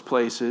of those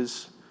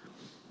places,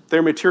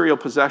 their material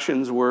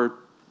possessions were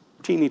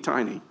teeny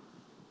tiny.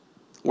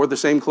 Wore the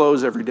same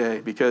clothes every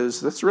day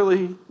because that's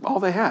really all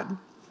they had.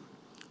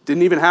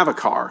 Didn't even have a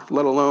car,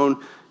 let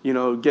alone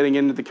getting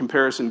into the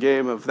comparison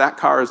game of that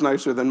car is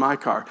nicer than my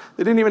car.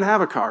 They didn't even have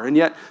a car, and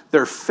yet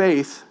their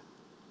faith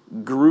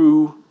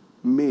grew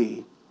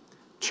me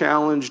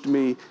challenged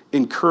me,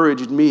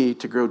 encouraged me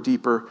to grow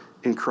deeper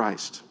in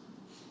Christ.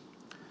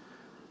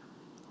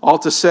 All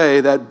to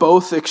say that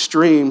both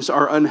extremes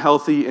are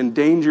unhealthy and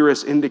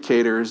dangerous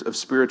indicators of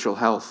spiritual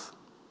health.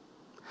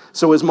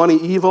 So is money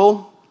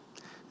evil?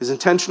 Is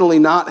intentionally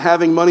not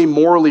having money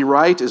morally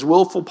right? Is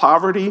willful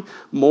poverty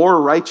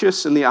more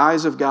righteous in the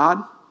eyes of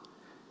God?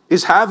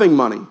 Is having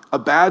money a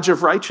badge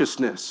of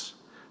righteousness?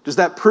 Does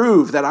that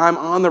prove that I'm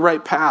on the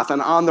right path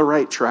and on the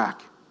right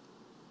track?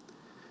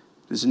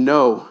 It is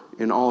no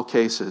in all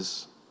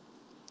cases.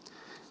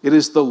 It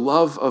is the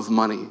love of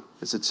money,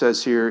 as it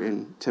says here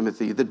in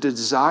Timothy, the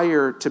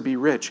desire to be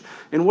rich.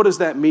 And what does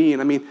that mean?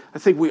 I mean, I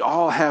think we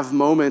all have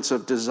moments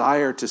of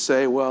desire to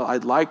say, well,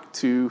 I'd like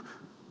to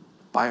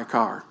buy a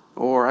car,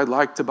 or I'd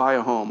like to buy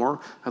a home, or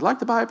I'd like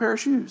to buy a pair of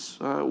shoes,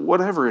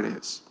 whatever it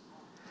is.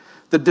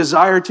 The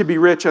desire to be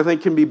rich, I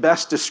think, can be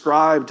best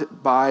described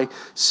by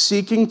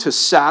seeking to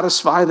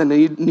satisfy the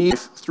need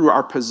through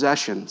our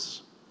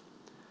possessions.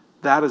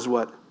 That is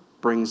what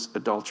brings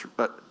adultery.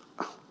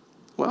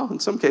 Well,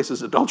 in some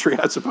cases, adultery,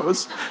 I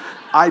suppose.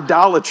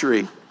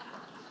 Idolatry.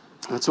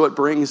 That's what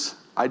brings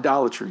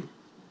idolatry.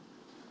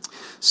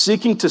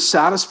 Seeking to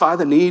satisfy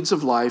the needs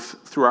of life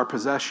through our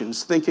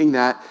possessions, thinking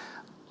that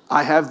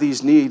I have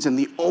these needs, and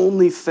the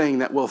only thing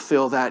that will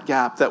fill that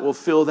gap, that will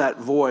fill that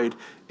void,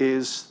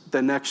 is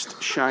the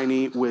next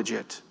shiny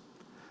widget,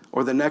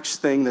 or the next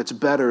thing that's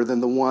better than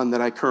the one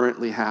that I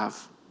currently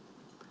have.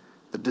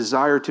 The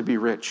desire to be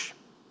rich.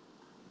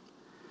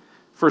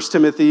 1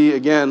 Timothy,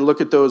 again, look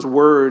at those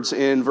words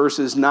in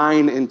verses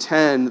 9 and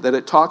 10 that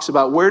it talks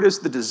about. Where does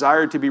the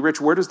desire to be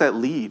rich, where does that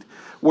lead?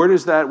 What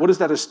does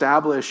that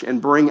establish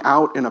and bring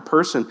out in a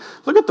person?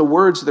 Look at the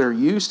words that are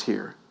used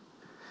here.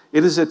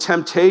 It is a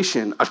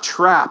temptation, a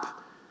trap,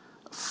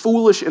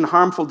 foolish and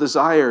harmful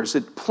desires.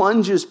 It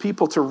plunges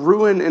people to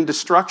ruin and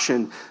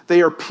destruction.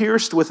 They are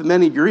pierced with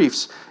many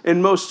griefs.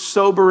 And most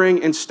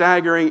sobering and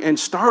staggering and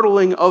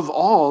startling of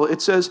all,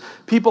 it says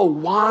people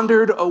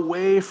wandered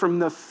away from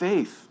the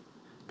faith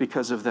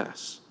because of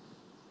this.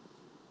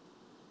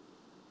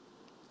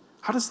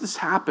 How does this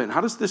happen?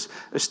 How does this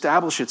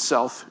establish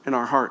itself in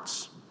our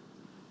hearts?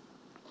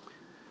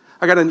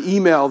 I got an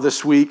email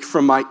this week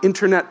from my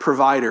internet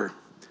provider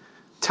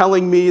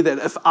telling me that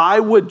if I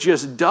would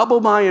just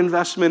double my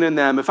investment in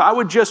them, if I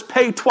would just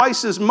pay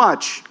twice as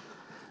much,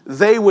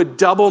 they would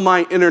double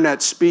my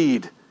internet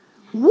speed.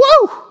 Woo!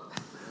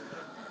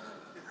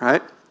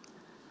 Right?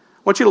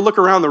 I want you to look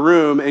around the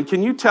room, and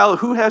can you tell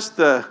who has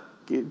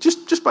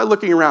just by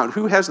looking around,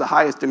 who has the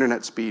highest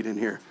internet speed in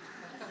here?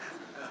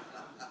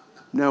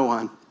 No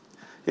one.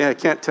 Yeah, I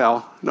can't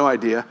tell. No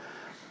idea.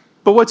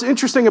 But what's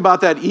interesting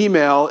about that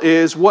email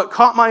is what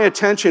caught my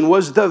attention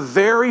was the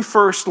very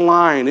first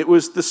line. It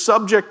was the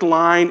subject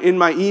line in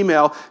my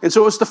email. And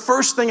so it was the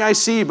first thing I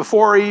see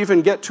before I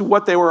even get to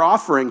what they were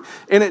offering.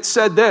 And it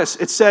said this.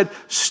 It said,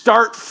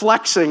 start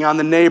flexing on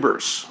the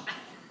neighbors.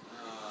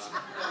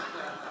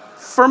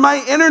 For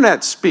my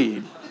internet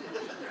speed,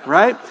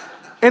 right?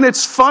 And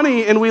it's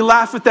funny, and we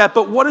laugh at that,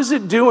 but what is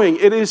it doing?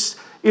 It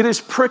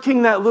is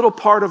pricking that little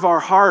part of our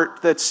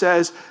heart that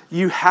says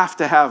you have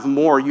to have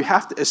more. You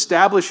have to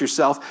establish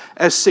yourself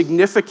as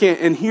significant,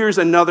 and here's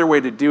another way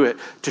to do it,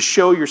 to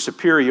show your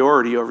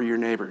superiority over your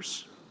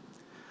neighbors.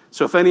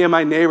 So if any of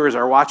my neighbors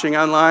are watching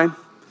online,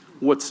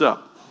 what's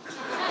up?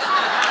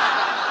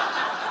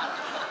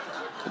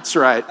 That's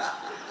right.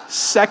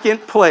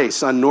 Second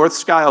place on North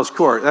Skiles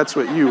Court. That's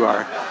what you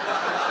are.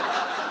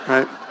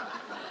 Right?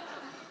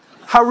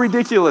 How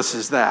ridiculous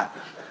is that?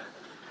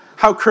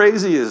 How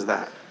crazy is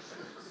that?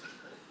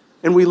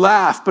 And we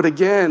laugh, but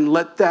again,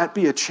 let that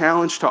be a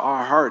challenge to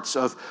our hearts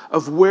of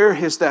where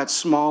has that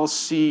small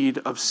seed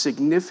of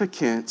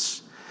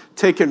significance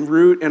taken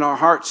root in our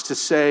hearts to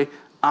say,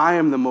 I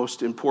am the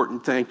most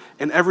important thing,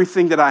 and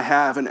everything that I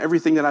have and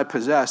everything that I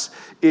possess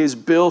is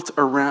built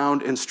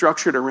around and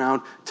structured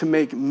around to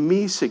make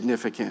me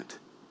significant.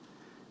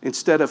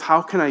 Instead of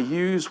how can I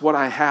use what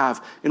I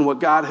have and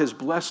what God has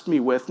blessed me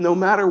with, no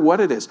matter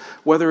what it is,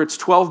 whether it's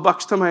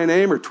 $12 to my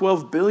name or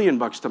 $12 billion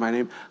to my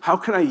name, how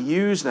can I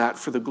use that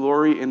for the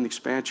glory and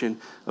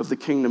expansion of the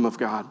kingdom of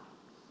God?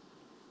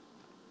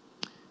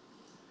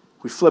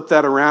 We flip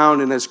that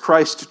around, and as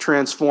Christ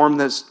transforms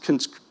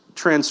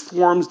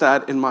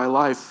that in my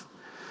life,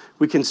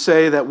 we can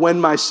say that when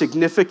my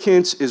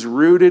significance is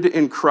rooted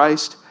in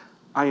Christ,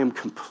 I am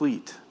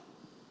complete.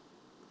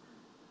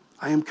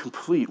 I am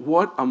complete.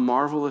 What a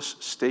marvelous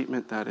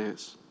statement that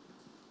is.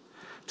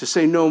 To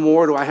say no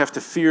more do I have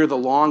to fear the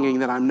longing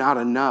that I'm not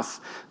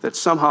enough, that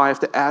somehow I have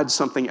to add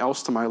something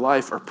else to my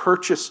life or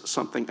purchase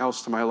something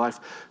else to my life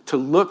to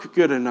look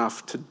good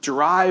enough, to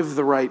drive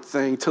the right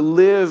thing, to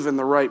live in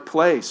the right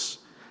place.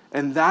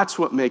 And that's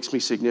what makes me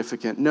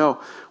significant.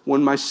 No,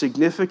 when my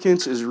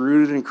significance is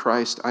rooted in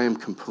Christ, I am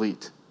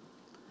complete.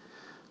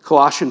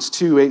 Colossians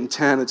 2, 8 and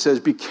 10, it says,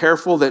 be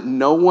careful that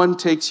no one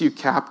takes you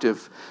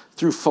captive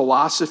through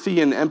philosophy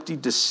and empty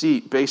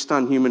deceit based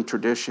on human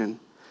tradition,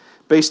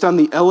 based on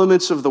the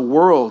elements of the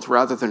world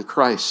rather than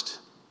Christ.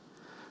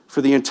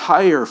 For the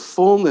entire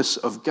fullness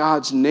of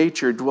God's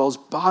nature dwells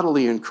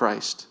bodily in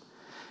Christ.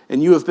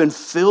 and you have been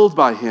filled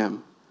by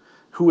him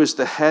who is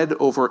the head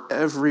over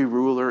every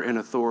ruler and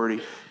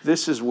authority.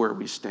 This is where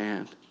we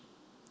stand.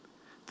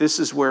 This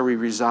is where we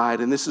reside,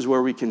 and this is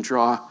where we can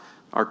draw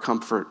our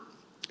comfort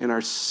and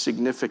our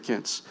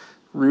significance,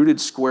 rooted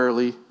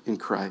squarely in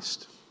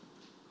Christ.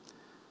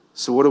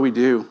 So what do we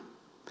do?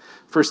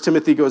 1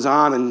 Timothy goes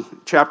on in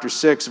chapter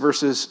 6,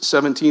 verses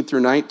 17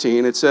 through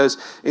 19. It says,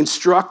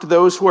 instruct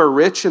those who are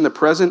rich in the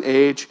present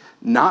age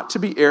not to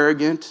be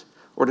arrogant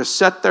or to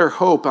set their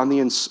hope on the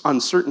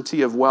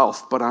uncertainty of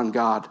wealth, but on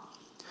God,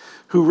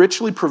 who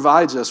richly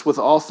provides us with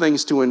all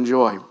things to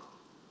enjoy.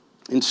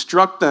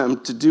 Instruct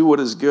them to do what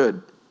is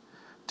good,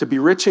 to be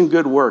rich in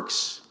good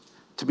works,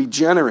 to be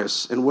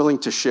generous and willing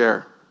to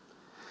share,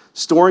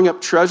 storing up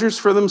treasures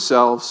for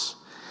themselves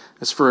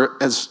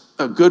as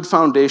a good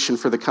foundation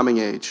for the coming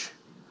age,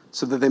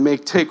 so that they may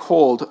take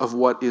hold of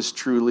what is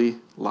truly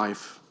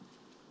life.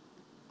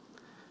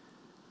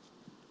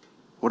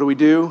 What do we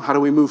do? How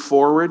do we move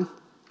forward?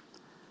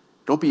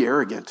 Don't be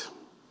arrogant.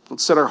 Don't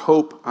set our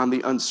hope on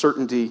the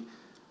uncertainty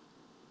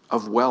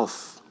of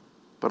wealth,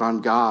 but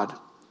on God.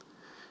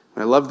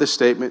 And I love this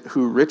statement,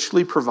 who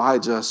richly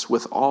provides us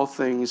with all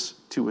things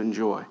to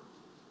enjoy.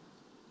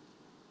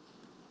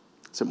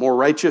 Is it more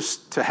righteous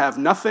to have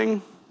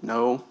nothing?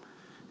 No.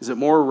 Is it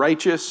more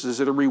righteous? Is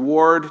it a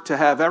reward to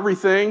have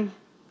everything?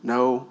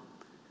 No.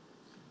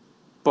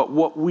 But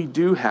what we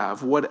do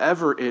have,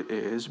 whatever it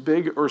is,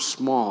 big or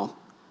small,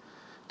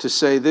 to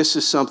say this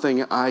is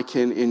something I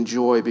can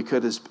enjoy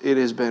because it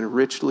has been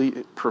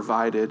richly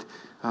provided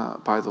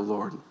by the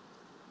Lord.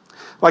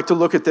 I like to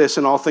look at this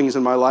in all things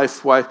in my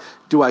life. Why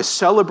do I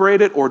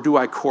celebrate it or do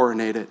I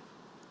coronate it?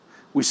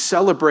 We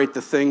celebrate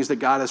the things that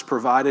God has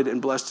provided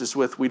and blessed us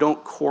with. We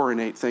don't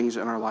coronate things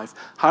in our life.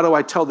 How do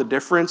I tell the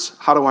difference?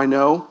 How do I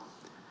know?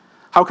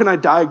 How can I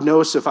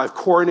diagnose if I've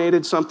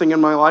coronated something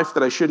in my life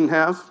that I shouldn't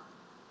have?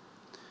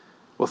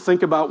 Well,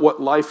 think about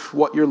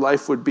what your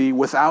life would be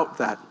without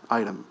that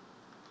item.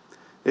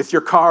 If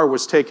your car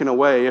was taken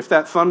away, if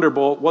that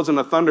thunderbolt wasn't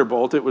a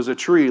thunderbolt, it was a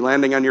tree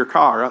landing on your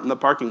car out in the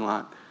parking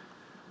lot.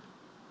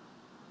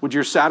 Would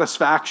your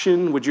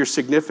satisfaction, would your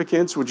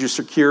significance, would your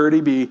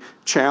security be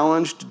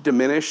challenged,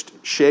 diminished,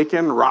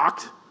 shaken,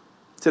 rocked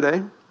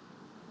today?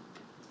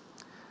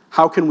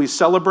 How can we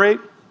celebrate?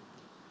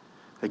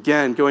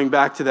 Again, going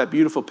back to that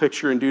beautiful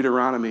picture in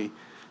Deuteronomy,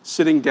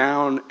 sitting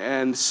down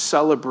and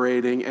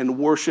celebrating and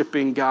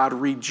worshiping God,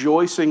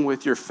 rejoicing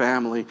with your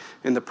family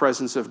in the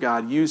presence of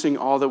God, using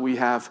all that we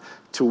have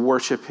to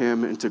worship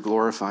him and to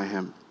glorify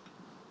him.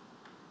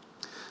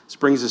 This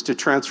brings us to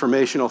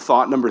transformational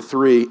thought number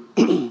 3.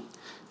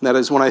 And that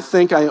is, when I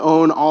think I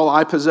own all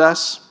I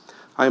possess,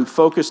 I am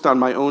focused on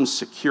my own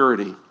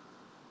security.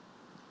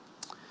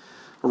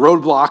 A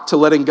roadblock to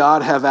letting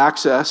God have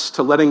access,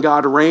 to letting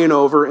God reign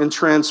over and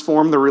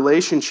transform the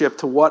relationship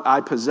to what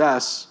I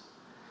possess,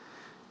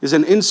 is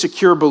an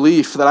insecure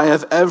belief that I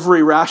have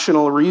every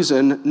rational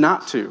reason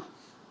not to.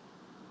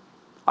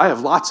 I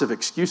have lots of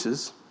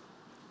excuses.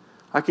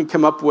 I can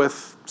come up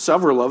with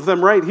several of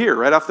them right here,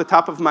 right off the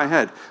top of my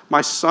head.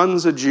 My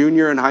son's a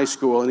junior in high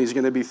school, and he's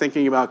going to be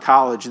thinking about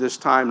college this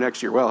time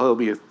next year. Well, he'll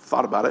be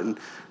thought about it and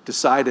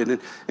decided.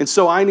 And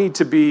so I need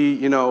to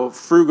be,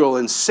 frugal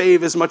and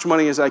save as much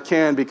money as I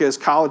can because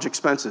college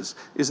expenses.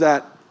 Is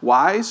that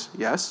wise?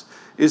 Yes.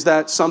 Is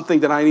that something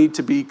that I need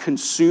to be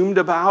consumed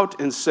about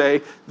and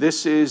say,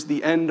 this is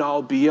the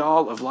end-all,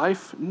 be-all of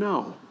life?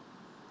 No.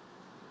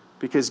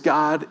 Because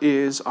God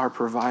is our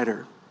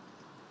provider.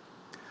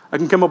 I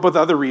can come up with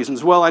other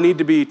reasons. Well, I need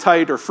to be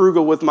tight or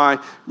frugal with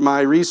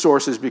my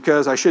resources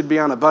because I should be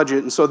on a budget,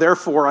 and so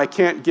therefore I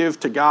can't give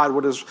to God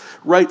what is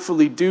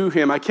rightfully due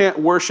him. I can't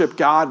worship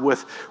God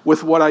with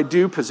what I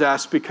do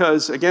possess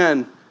because,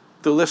 again,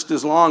 the list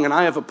is long, and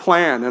I have a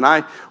plan, and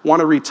I want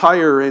to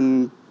retire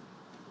in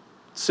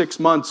 6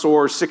 months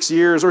or 6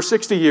 years or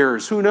 60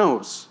 years. Who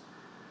knows?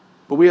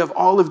 But we have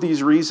all of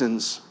these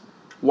reasons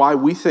why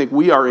we think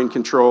we are in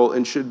control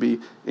and should be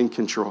in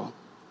control.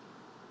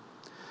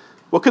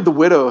 What could the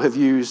widow have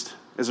used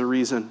as a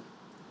reason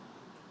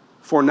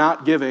for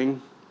not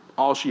giving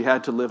all she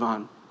had to live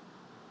on?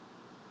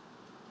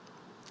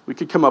 We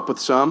could come up with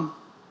some.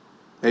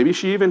 Maybe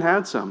she even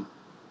had some.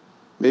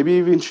 Maybe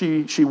even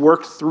she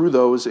worked through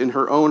those in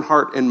her own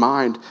heart and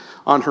mind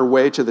on her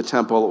way to the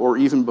temple or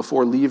even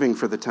before leaving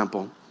for the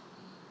temple.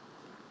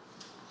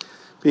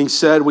 Being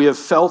said, we have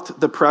felt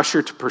the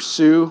pressure to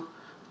pursue,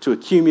 to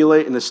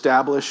accumulate and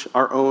establish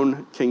our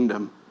own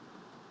kingdom,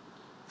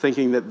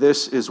 thinking that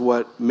this is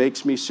what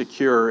makes me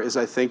secure as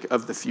I think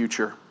of the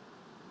future.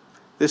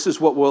 This is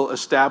what will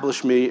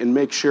establish me and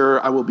make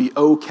sure I will be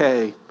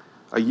okay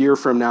a year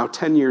from now,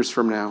 10 years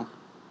from now.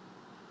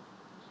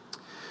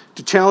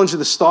 To challenge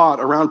this thought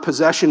around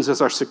possessions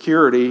as our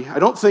security, I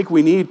don't think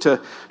we need to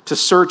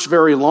search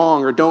very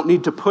long or don't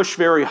need to push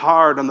very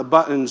hard on the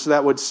buttons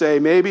that would say,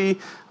 maybe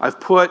I've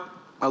put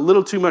a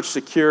little too much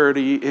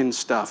security in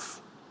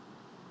stuff.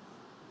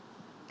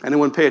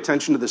 Anyone pay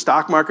attention to the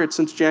stock market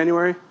since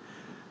January?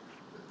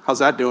 How's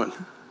that doing?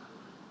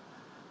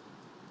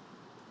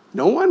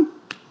 No one?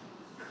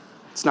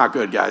 It's not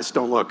good, guys.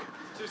 Don't look.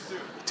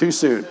 Too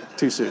soon.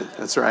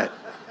 That's right.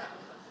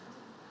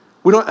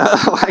 We don't,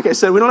 like I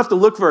said, we don't have to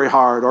look very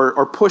hard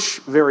or push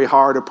very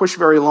hard or push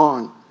very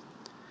long.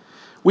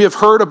 We have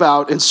heard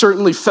about and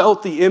certainly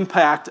felt the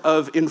impact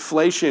of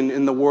inflation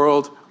in the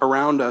world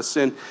around us.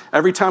 And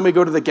every time we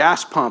go to the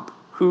gas pump,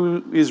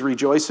 who is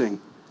rejoicing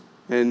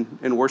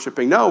and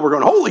worshiping? No, we're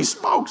going, holy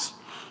smokes,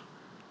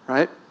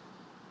 right?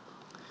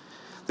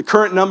 The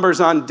current numbers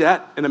on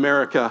debt in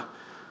America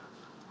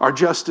are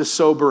just as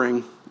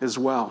sobering as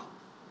well.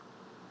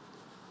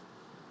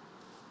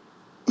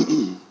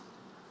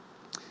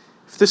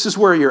 If this is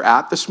where you're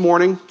at this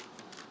morning,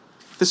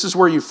 if this is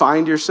where you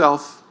find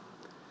yourself,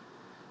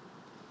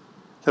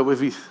 that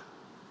we've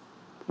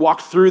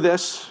walked through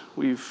this,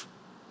 we've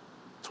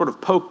sort of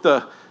poked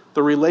the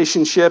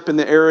relationship in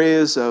the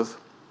areas of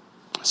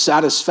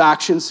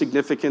satisfaction,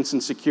 significance,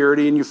 and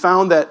security, and you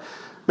found that,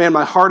 man,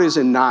 my heart is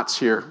in knots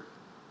here.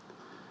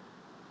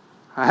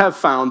 I have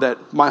found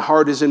that my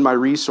heart is in my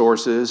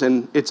resources,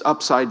 and it's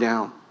upside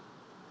down.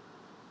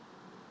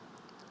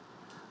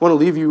 I want to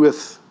leave you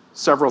with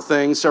several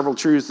things, several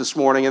truths this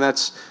morning, and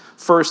that's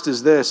first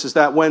is this, is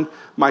that when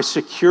our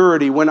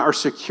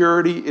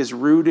security is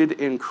rooted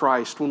in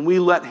Christ, when we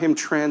let him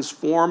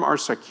transform our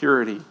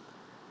security,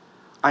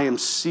 I am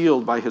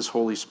sealed by his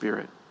Holy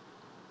Spirit.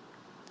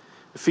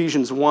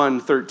 Ephesians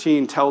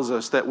 1:13 tells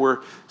us that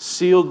we're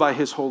sealed by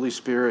his Holy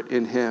Spirit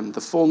in him,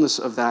 the fullness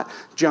of that.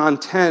 John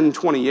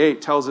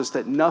 10:28 tells us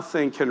that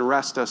nothing can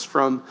wrest us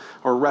from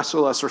or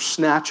wrestle us or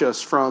snatch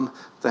us from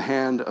the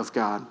hand of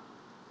God.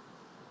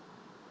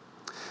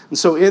 And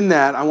so in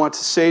that, I want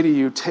to say to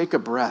you, take a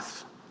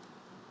breath.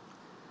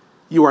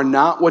 You are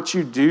not what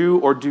you do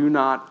or do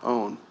not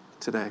own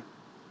today.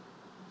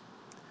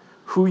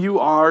 Who you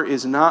are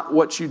is not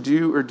what you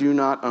do or do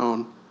not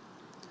own.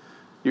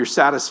 Your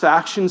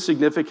satisfaction,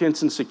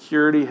 significance, and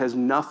security has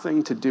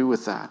nothing to do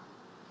with that.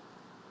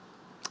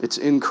 It's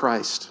in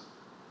Christ.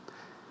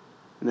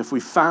 And if we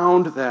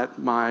found that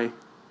my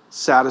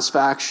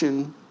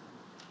satisfaction,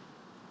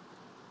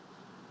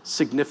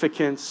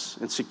 significance,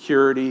 and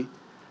security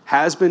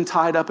has been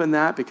tied up in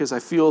that because I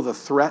feel the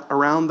threat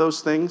around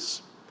those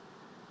things,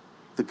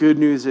 the good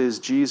news is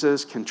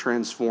Jesus can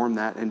transform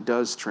that and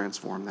does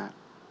transform that.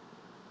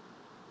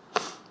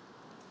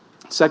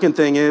 Second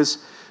thing is,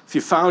 if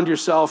you found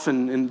yourself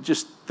in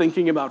just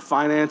thinking about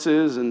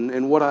finances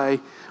and what I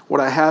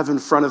have in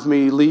front of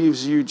me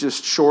leaves you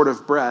just short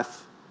of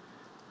breath,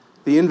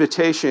 the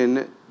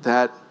invitation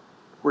that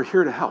we're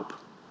here to help.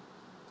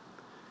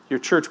 Your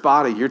church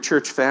body, your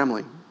church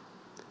family.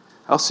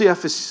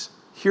 LCF is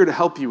here to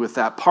help you with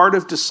that. Part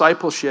of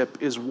discipleship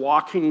is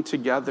walking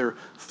together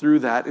through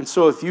that. And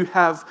so if you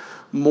have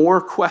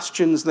more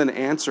questions than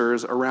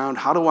answers around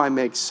how do I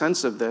make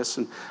sense of this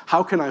and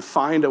how can I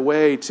find a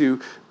way to,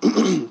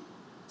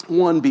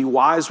 one, be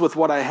wise with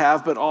what I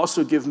have, but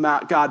also give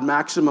God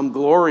maximum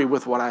glory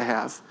with what I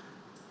have,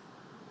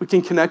 we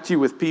can connect you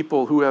with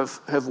people who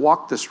have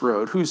walked this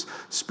road, whose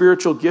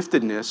spiritual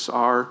giftedness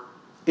are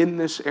in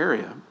this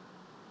area.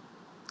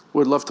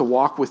 Would love to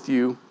walk with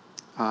you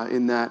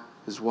in that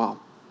as well.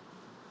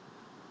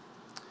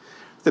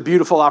 The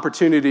beautiful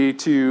opportunity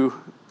to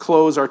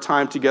close our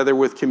time together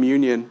with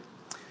communion.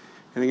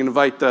 And I'm going to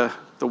invite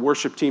the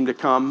worship team to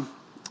come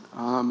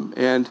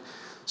and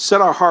set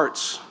our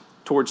hearts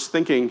towards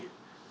thinking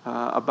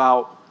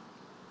about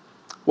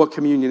what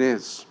communion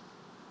is.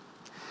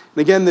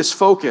 And again, this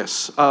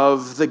focus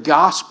of the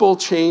gospel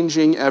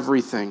changing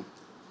everything,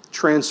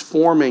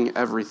 transforming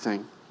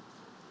everything.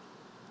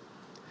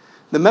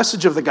 The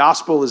message of the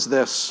gospel is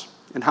this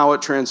and how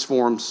it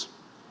transforms.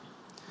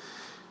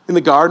 In the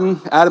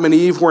garden, Adam and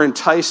Eve were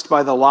enticed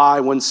by the lie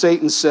when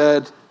Satan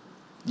said,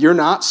 "You're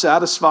not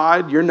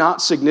satisfied, you're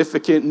not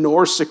significant,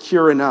 nor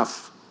secure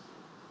enough.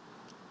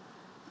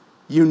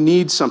 You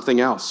need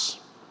something else.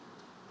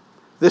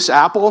 This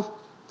apple,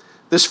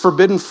 this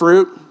forbidden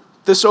fruit,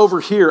 this over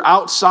here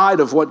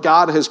outside of what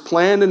God has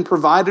planned and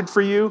provided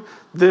for you,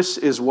 this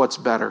is what's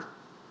better."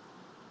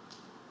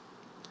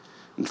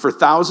 And for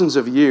thousands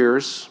of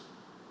years,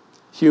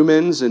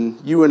 humans and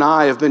you and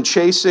I have been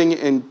chasing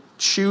and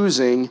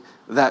choosing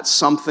that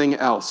something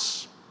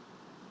else.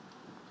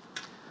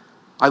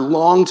 I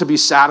long to be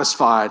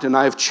satisfied, and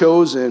I have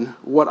chosen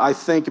what I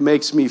think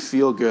makes me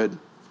feel good.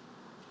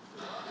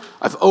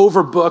 I've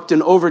overbooked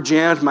and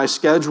overjammed my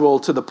schedule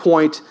to the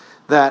point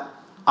that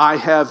I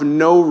have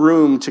no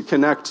room to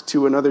connect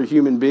to another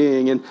human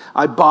being, and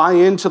I buy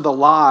into the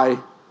lie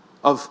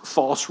of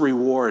false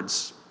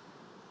rewards.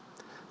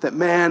 That,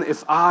 man,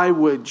 if I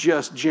would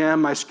just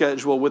jam my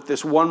schedule with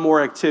this one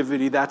more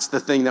activity, that's the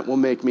thing that will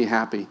make me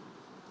happy.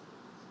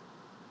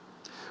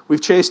 We've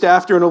chased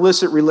after an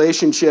illicit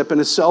relationship in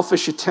a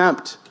selfish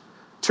attempt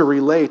to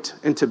relate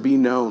and to be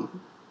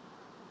known.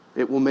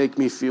 It will make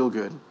me feel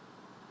good.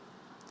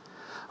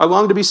 I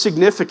long to be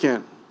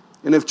significant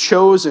and have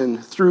chosen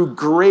through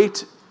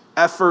great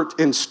effort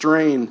and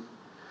strain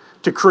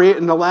to create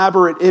an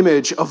elaborate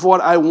image of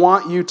what I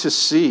want you to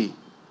see.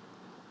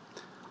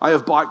 I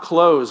have bought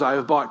clothes, I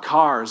have bought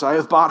cars, I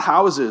have bought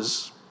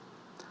houses,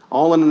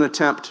 all in an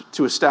attempt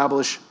to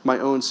establish my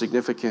own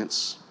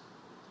significance.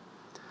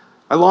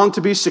 I long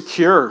to be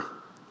secure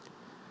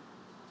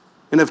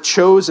and have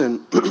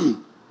chosen.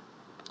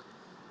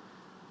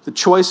 The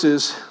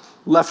choices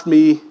left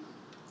me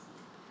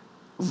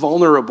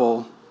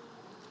vulnerable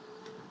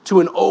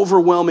to an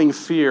overwhelming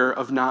fear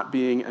of not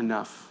being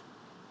enough.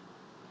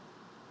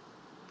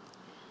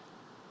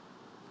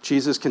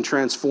 Jesus can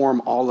transform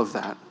all of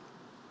that.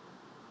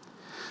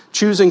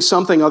 Choosing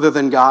something other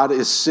than God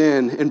is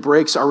sin and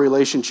breaks our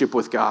relationship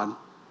with God.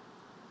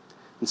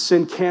 And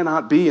sin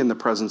cannot be in the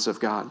presence of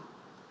God.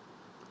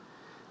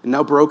 And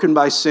now broken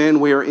by sin,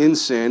 we are in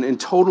sin and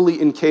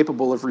totally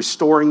incapable of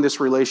restoring this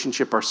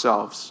relationship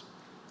ourselves.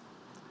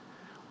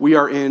 We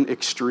are in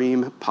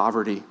extreme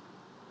poverty.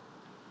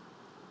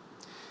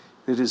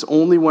 It is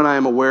only when I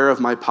am aware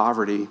of my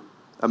poverty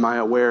am I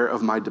aware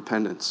of my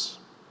dependence.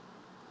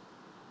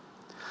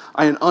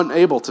 I am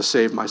unable to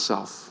save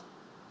myself.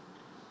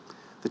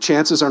 The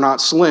chances are not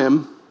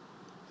slim,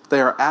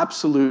 they are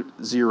absolute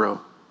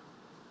zero.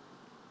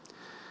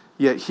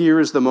 Yet here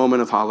is the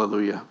moment of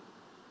hallelujah.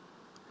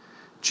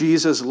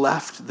 Jesus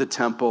left the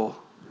temple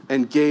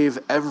and gave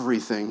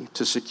everything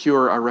to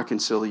secure our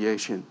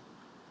reconciliation.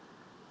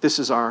 This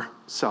is our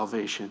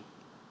salvation.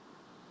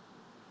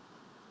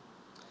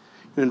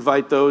 I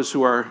invite those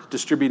who are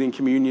distributing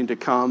communion to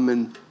come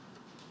and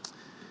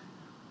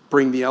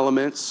bring the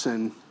elements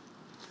and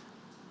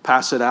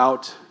pass it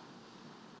out.